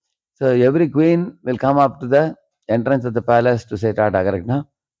go, so every queen will come up to the entrance of the palace to say Tata Krishna,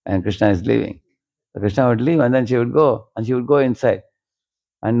 and Krishna is leaving. So Krishna would leave and then she would go, and she would go inside.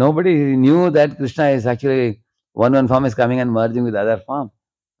 And nobody knew that Krishna is actually one form is coming and merging with other form.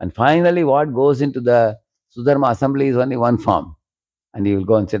 And finally, what goes into the Sudharma assembly is only one form. And he will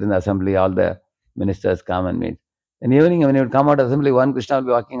go and sit in the assembly, all the ministers come and meet. In the evening, when he would come out of assembly, one Krishna will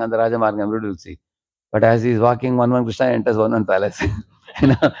be walking on the Rajamargam, everybody will see. But as he is walking, one Krishna enters one palace.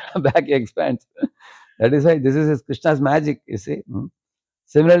 Back he expands. That is why this is his Krishna's magic, you see.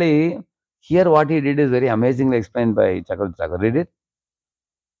 Similarly, here what he did is very amazingly explained by Chakravarti. Read it.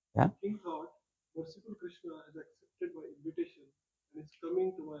 Yeah. The king thought, merciful Krishna has accepted my invitation and is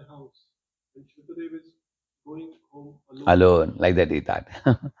coming to my house. And Shrutadev is going home alone. Alone, like that he thought.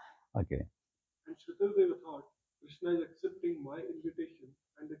 Okay. And Shrutadev thought, Krishna is accepting my invitation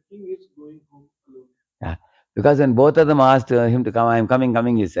and the king is going home alone. Yeah. Because when both of them asked him to come, I am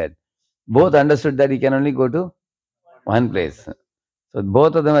coming, he said. Both understood that he can only go to one place. So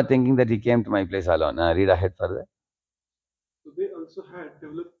both of them are thinking that he came to my place alone. Read ahead further. So they also had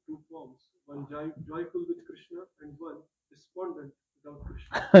developed two forms, one joyful with Krishna and one despondent without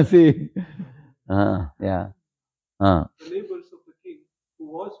Krishna. See? Yeah. The neighbors of the king, who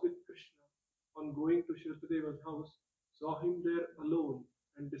was with Krishna, on going to Shrutadeva's house, saw him there alone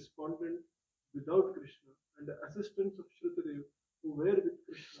and despondent without Krishna, and the assistants of Shrutadev, who were with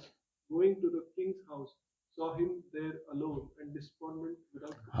Krishna, going to the king's house, saw him there alone and despondent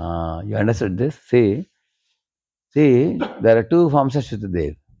without Krishna. You understood this? See, there are two forms of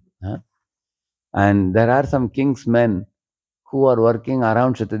Shrutadev. And there are some king's men who are working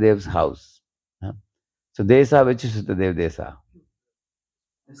around Shrutadev's house. So they saw which Shrutadev they saw?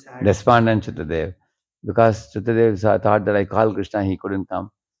 Despondent Shrutadev. Because Shrutadev thought that I called Krishna, he couldn't come.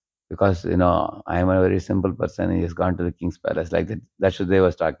 Because, I am a very simple person, he has gone to the king's palace. Like that Shrutadev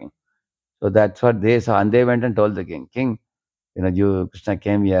was talking. So that's what they saw. And they went and told the king, Krishna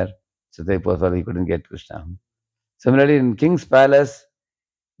came here. Shrutadev, he couldn't get Krishna. Similarly, in king's palace,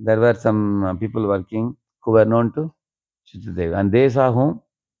 there were some people working who were known to Shrutadev. And they saw whom?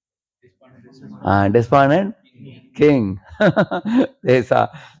 Despondent king. They saw.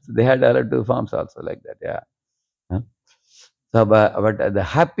 So they had other two forms also like that. Yeah. So, but the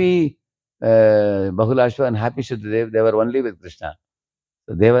happy Bahulashva and happy Shrutadev, they were only with Krishna.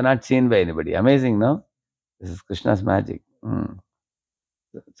 So they were not seen by anybody. Amazing, no? This is Krishna's magic.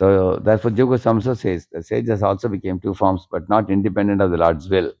 So therefore, Yoga Samsa says the sages also became two forms, but not independent of the Lord's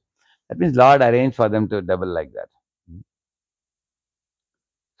will. That means Lord arranged for them to double like that.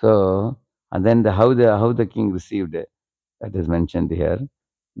 So, and then how the king received it, that is mentioned here.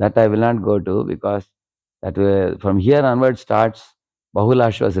 That I will not go to, because that from here onward starts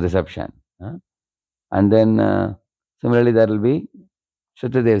Bahulashva's reception. And then similarly there will be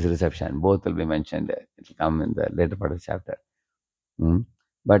Shrutadev's reception. Both will be mentioned. It will come in the later part of the chapter.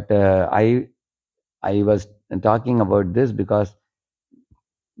 But I was talking about this because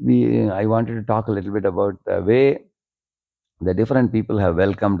I wanted to talk a little bit about the way the different people have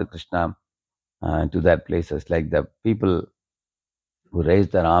welcomed Krishna to their places, like the people who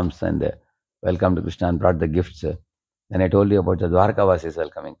raised their arms and welcomed Krishna and brought the gifts. Then I told you about the Dwarkavasis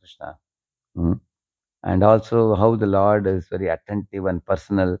welcoming Krishna. And also how the Lord is very attentive and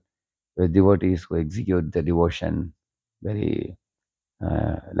personal with devotees who execute the devotion, very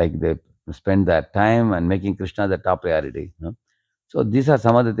like they spend their time and making Krishna the top priority. So these are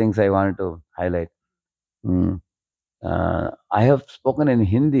some of the things I wanted to highlight. I have spoken in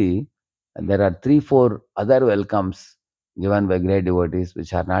Hindi, and there are 3-4 other welcomes given by great devotees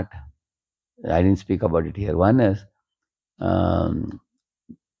which are not, I didn't speak about it here. One is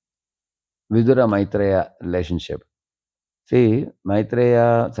Vidura Maitreya relationship. See,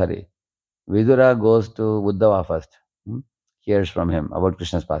 Vidura goes to Uddhava first, hears from him about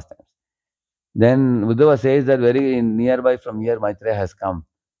Krishna's pastimes. Then Uddhava says that very nearby from here Maitreya has come.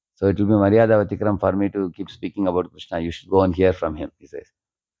 So it will be Maryada Vatikram for me to keep speaking about Krishna. You should go and hear from him, he says.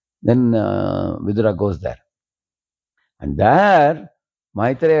 Then Vidura goes there. And there,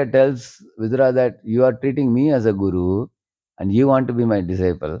 Maitreya tells Vidura that you are treating me as a guru and you want to be my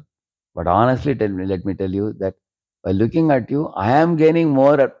disciple. But honestly, let me tell you that by looking at you, I am gaining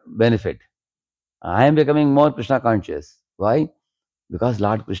more benefit. I am becoming more Krishna conscious. Why? because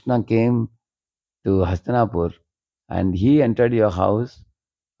Lord Krishna came to Hastinapur and he entered your house,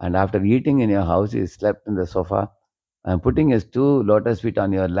 and after eating in your house, he slept in the sofa and putting his 2 lotus feet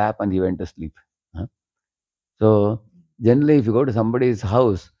on your lap, and he went to sleep. Huh? So, generally, if you go to somebody's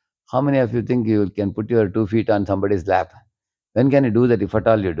house, how many of you think you can put your 2 feet on somebody's lap? When can you do that, if at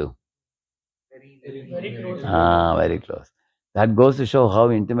all you do? Very close. Very close. That goes to show how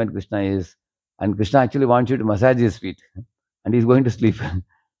intimate Krishna is. And Krishna actually wants you to massage his feet. And he's going to sleep,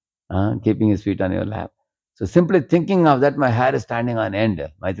 keeping his feet on your lap. So simply thinking of that, my hair is standing on end,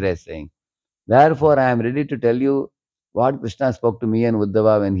 Maitreya is saying. Therefore, I am ready to tell you what Krishna spoke to me and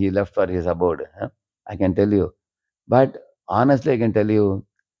Uddhava when he left for his abode. I can tell you. But honestly, I can tell you,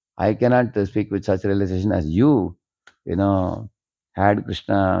 I cannot speak with such realization as you, had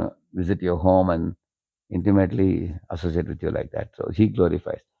Krishna visit your home and intimately associate with you like that. So he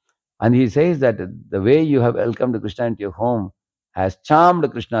glorifies. And he says that the way you have welcomed Krishna into your home has charmed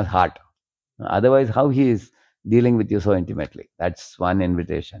Krishna's heart. Otherwise, how he is dealing with you so intimately? That's one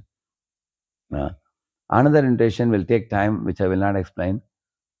invitation. Another invitation will take time, which I will not explain.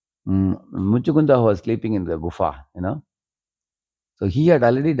 Muchukunda was sleeping in the gufa, So he had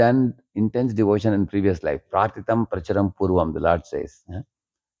already done intense devotion in previous life. Pratitam pracharam purvam, the Lord says.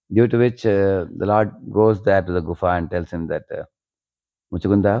 Due to which the Lord goes there to the gufa and tells him that,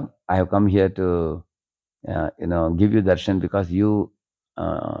 Muchukunda, I have come here to, give you darshan because you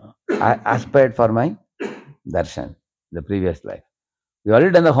aspired for my darshan, the previous life. You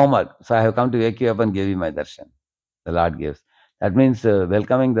already done the homework, so I have come to wake you up and give you my darshan. The Lord gives. That means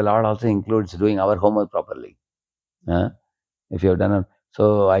welcoming the Lord also includes doing our homework properly. If you have done it.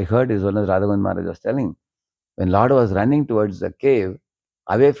 So I heard his Holiness Radhagovind Maharaj was telling, when Lord was running towards the cave,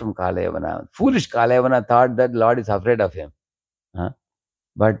 away from Kalayavana, foolish Kalayavana thought that Lord is afraid of him.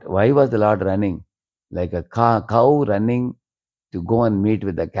 But why was the Lord running? Like a cow running to go and meet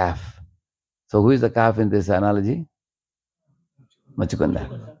with the calf. So who is the calf in this analogy?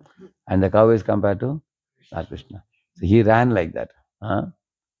 Machukunda. And the cow is compared to Lord Krishna. So he ran like that. The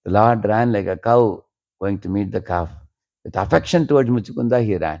Lord ran like a cow going to meet the calf. With affection towards Muchukunda,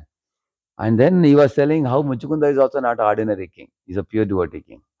 he ran. And then he was telling how Muchukunda is also not an ordinary king. He's a pure devotee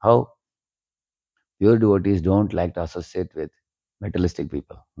king. How? Pure devotees don't like to associate with materialistic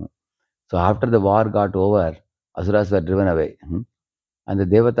people. So after the war got over, Asuras were driven away. And the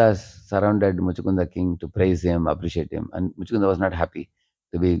Devatas surrounded Muchukunda king to praise him, appreciate him. And Muchukunda was not happy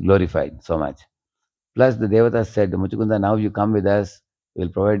to be glorified so much. Plus the Devatas said, Muchukunda, now you come with us, we'll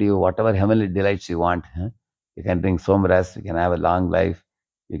provide you whatever heavenly delights you want. You can drink somras, you can have a long life,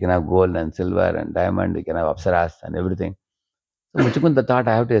 you can have gold and silver and diamond, you can have apsaras and everything. So Muchukunda thought,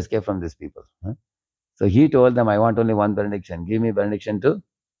 I have to escape from these people. So he told them, I want only one benediction. Give me benediction to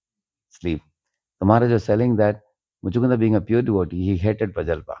sleep. The Maharaj was telling that Muchukunda, being a pure devotee, he hated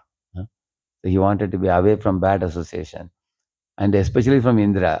Prajalpa. So he wanted to be away from bad association. And especially from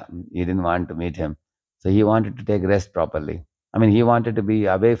Indra, he didn't want to meet him. So he wanted to take rest properly. I mean, he wanted to be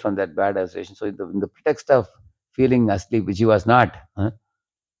away from that bad association. So in the pretext of feeling asleep, which he was not.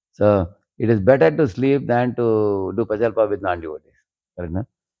 So it is better to sleep than to do Prajalpa with non-devotees. Correct, no?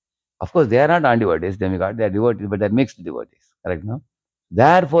 Of course, they are not non-devotees, demigod, they are devotees, but they are mixed devotees. Correct, no?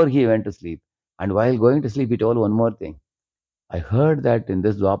 Therefore, he went to sleep. And while going to sleep, he told one more thing. I heard that in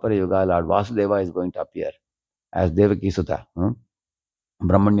this Dwapara Yuga, Lord Vasudeva is going to appear as Devaki Sutta,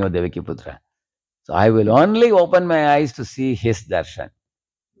 Brahmanyo Devaki Putra. So I will only open my eyes to see his darshan.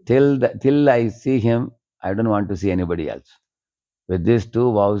 Till I see him, I don't want to see anybody else. With these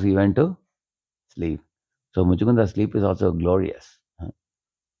two vows, he went to sleep. So Muchukunda's sleep is also glorious.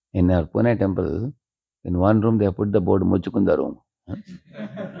 In our Pune temple, in one room, they have put the board Muchukunda room.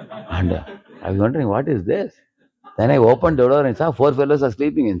 And I was wondering, what is this? Then I opened the door and saw 4 fellows are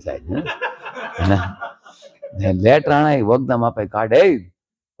sleeping inside. Then later on, I woke them up. I called, hey,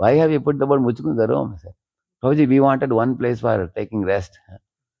 why have you put the word Muchukunda room? I said, Prabhuji, we wanted one place for taking rest.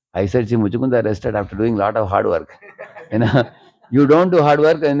 I said, see, Muchukunda rested after doing a lot of hard work. You don't do hard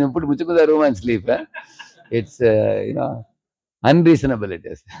work and you put Muchukunda room and sleep. It's, unreasonable it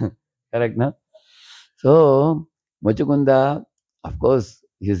is. Correct, no? So, Muchukunda, of course,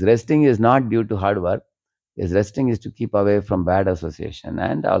 his resting is not due to hard work. His resting is to keep away from bad association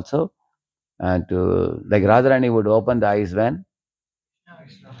and also like Radharani would open the eyes when?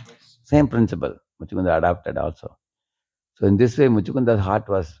 Same principle, Muchukunda adopted also. So in this way, Muchukunda's heart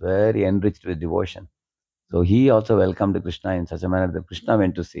was very enriched with devotion. So he also welcomed Krishna in such a manner that Krishna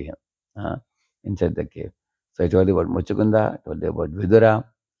went to see him inside the cave. So I told you about Muchukunda, told you about Vidura,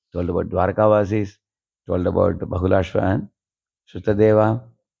 told about Dwarkavasis, told about Bahulashva and Shrutadeva.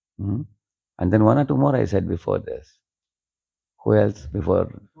 And then one or two more I said before this. Who else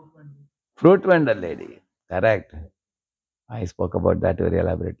before? Fruit vendor lady. Correct. I spoke about that very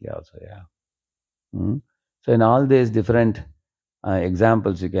elaborately also. Yeah. So in all these different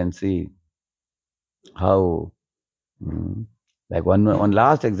examples, you can see how, like one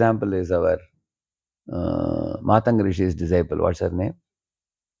last example is our Matanga Rishi's disciple. What's her name?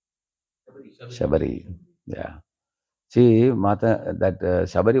 Shabari. Yeah. She,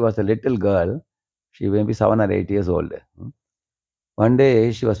 Shabari was a little girl. She may be 7 or 8 years old. One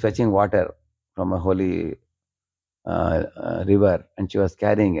day she was fetching water from a holy river and she was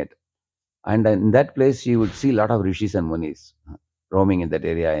carrying it. And in that place, she would see a lot of rishis and munis roaming in that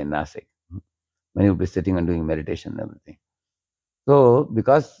area in Nasik. Many would be sitting and doing meditation and everything. So,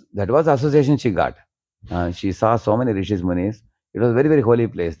 because that was the association she got, she saw so many rishis, munis. It was a very, very holy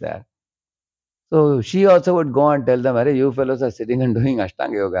place there. So, she also would go and tell them, "Arey, you fellows are sitting and doing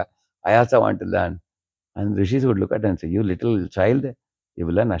Ashtanga Yoga. I also want to learn." And rishis would look at her and say, "You little child, you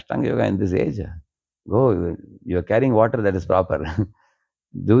will learn Ashtanga Yoga in this age. Go, you are carrying water, that is proper.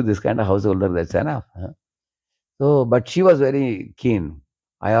 Do this kind of householder, that's enough." So, but she was very keen.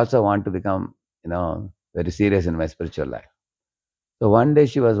 I also want to become, very serious in my spiritual life. So one day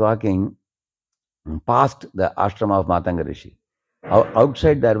she was walking past the ashram of Matanga Rishi.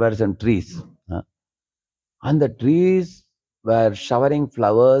 Outside there were some trees. And the trees were showering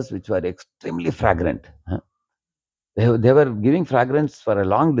flowers which were extremely fragrant. They were giving fragrance for a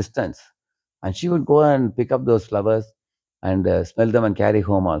long distance. And she would go and pick up those flowers and smell them and carry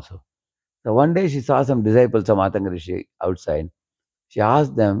home also. So one day she saw some disciples of Matanga Rishi outside. She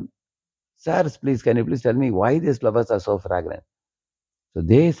asked them, "Sirs, please, can you please tell me why these flowers are so fragrant?" So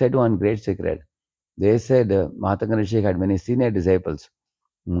they said one great secret. They said Matanga Rishi had many senior disciples,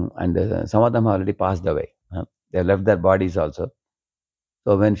 and some of them have already passed away. They have left their bodies also.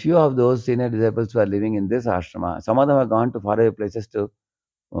 So when few of those senior disciples were living in this ashrama, some of them have gone to faraway places to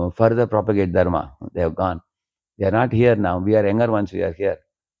further propagate dharma. They have gone. They are not here now. We are younger ones. We are here.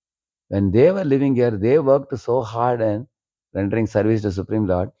 When they were living here, they worked so hard and rendering service to Supreme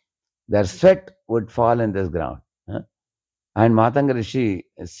Lord. Their sweat would fall in this ground. And Matanga Rishi,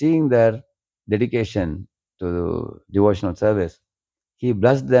 seeing their dedication to devotional service, he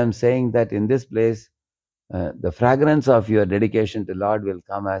blessed them, saying that in this place, the fragrance of your dedication to Lord will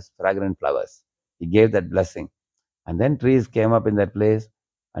come as fragrant flowers. He gave that blessing. And then trees came up in that place,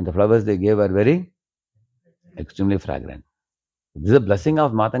 and the flowers they gave were very extremely fragrant. This is a blessing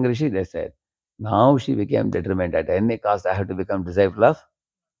of Matanga Rishi, they said. Now she became determined, at any cost, I have to become disciple of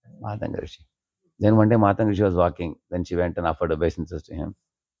Matanga Rishi. Then one day Matanga Rishi was walking. Then she went and offered obeisances to him.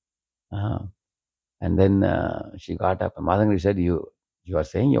 And then she got up. And Matanga Rishi said, you are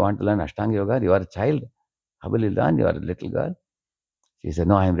saying you want to learn Ashtanga Yoga? You are a child. How will you learn? You are a little girl. She said,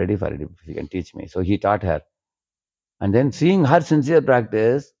 "No, I am ready for it if you can teach me." So he taught her. And then seeing her sincere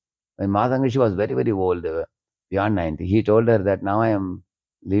practice, when Matanga Rishi was very, very old, beyond 90, he told her that now I am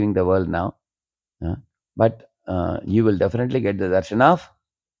leaving the world now. But you will definitely get the darshan of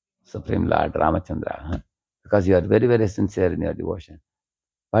Supreme Lord Ramachandra, because you are very, very sincere in your devotion.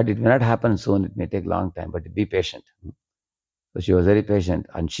 But it may not happen soon, it may take long time, but be patient. So she was very patient,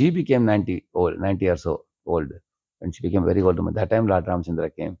 and she became 90 years old. When she became very old, that time Lord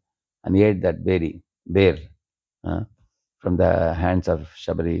Ramachandra came and he ate that bear from the hands of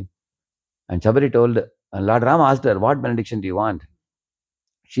Shabari. And Shabari told, Lord Ram asked her, "What benediction do you want?"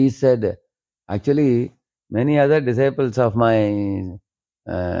 She said, "Actually, many other disciples of my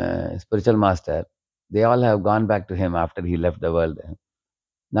spiritual master, they all have gone back to him after he left the world.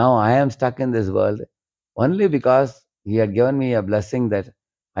 Now I am stuck in this world only because he had given me a blessing that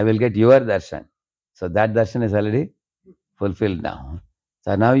I will get your darshan. So that darshan is already fulfilled now.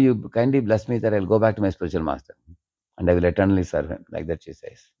 So now you kindly bless me that I'll go back to my spiritual master and I will eternally serve him." Like that she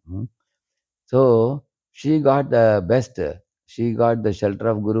says. So she got the best. She got the shelter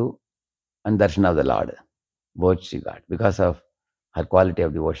of Guru and darshan of the Lord. Both she got because of her quality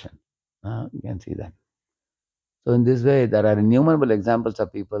of devotion. You can see that. So in this way, there are innumerable examples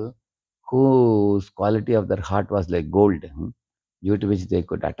of people whose quality of their heart was like gold, due to which they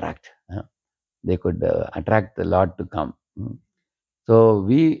could attract. They could attract the Lord to come. So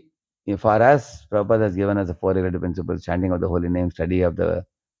for us, Prabhupada has given us the four relative principles: chanting of the holy name, study of the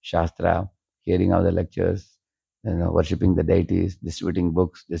Shastra, hearing of the lectures, worshipping the deities, distributing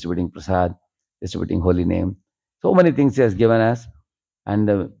books, distributing prasad, distributing holy name. So many things he has given us.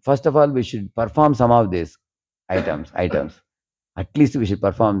 And first of all, we should perform some of these items. At least we should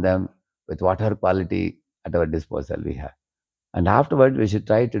perform them with whatever quality at our disposal we have. And afterward, we should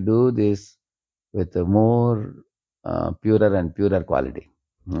try to do this with a more purer and purer quality.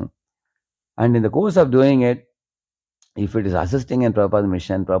 And in the course of doing it, If it is assisting in Prabhupada's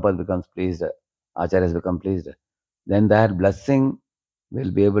mission, Prabhupada becomes pleased, Acharyas become pleased, then their blessing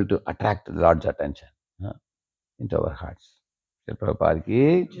will be able to attract the Lord's attention into our hearts. Shri Prabhupada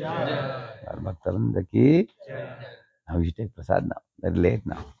ki, our Bhaktavranda ki. Now we should take prasad now. Very late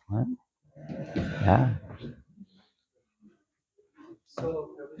now. Yeah. So,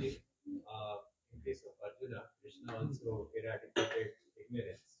 Prabhuji, in case of Arjuna, Krishna also eradicated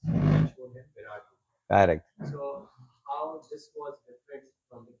ignorance and showed him Virati. Correct. So, how this was different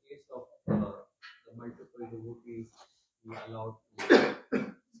from the case of the multiple devotees he allowed to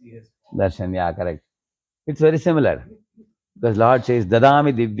see his form? Darshan, yeah, correct. It's very similar. Because Lord says,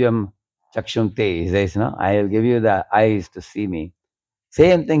 Dadami Divyam Chakshunte. He says, no, I will give you the eyes to see me.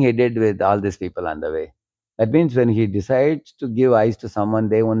 Same thing he did with all these people on the way. That means when he decides to give eyes to someone,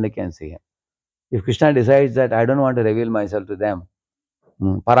 they only can see him. If Krishna decides that I don't want to reveal myself to them,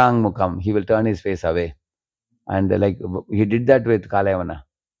 Parang Mukam, he will turn his face away. And like he did that with Kalayavana.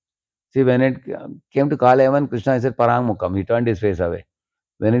 See, when it came to Kalayavan, Krishna said Parang Mukam, he turned his face away.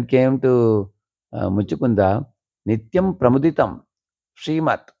 When it came to Muchukunda, Nityam Pramuditam,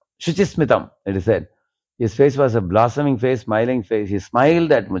 Srimat, Shuchismitam, it is said. His face was a blossoming face, smiling face. He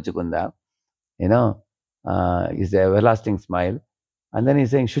smiled at Muchukunda, his everlasting smile. And then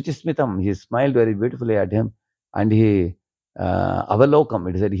he's saying, Shuchismitam, he smiled very beautifully at him. And he, Avalokam,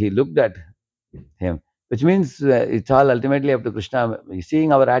 it is said, he looked at him. Which means it's all ultimately up to Krishna.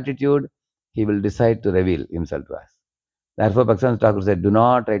 Seeing our attitude, he will decide to reveal himself to us. Therefore, Bhaktivinoda Thakur said, do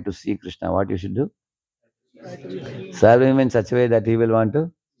not try to see Krishna. What you should do? Serve him in such a way that he will want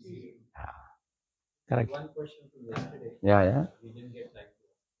to. Correct. One question from yesterday. Yeah. We didn't get time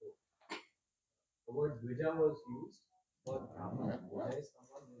to. The word Dvija was used for Brahmana. There is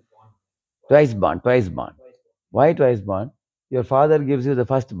someone who is born. Twice born. Why twice born? Your father gives you the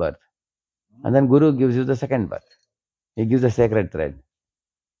first birth. And then Guru gives you the second birth. He gives the sacred thread.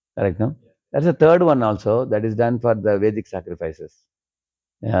 Correct, no? That's the third one also that is done for the Vedic sacrifices.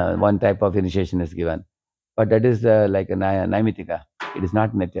 One type of initiation is given. But that is like a Naimitika. It is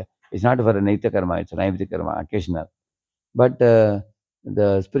not Nitya. It's not for a Nitya karma, it's a Naimitika karma, occasional. But the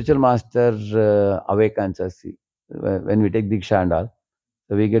spiritual master awakens us when we take Diksha and all.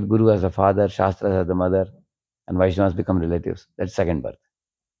 So we get Guru as a father, Shastras as the mother, and Vaishnavas become relatives. That's second birth.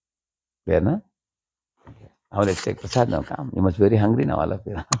 Clear, no? Now let's take prasad now. Come. You must be very hungry now, all of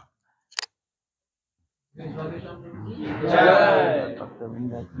you. Jai.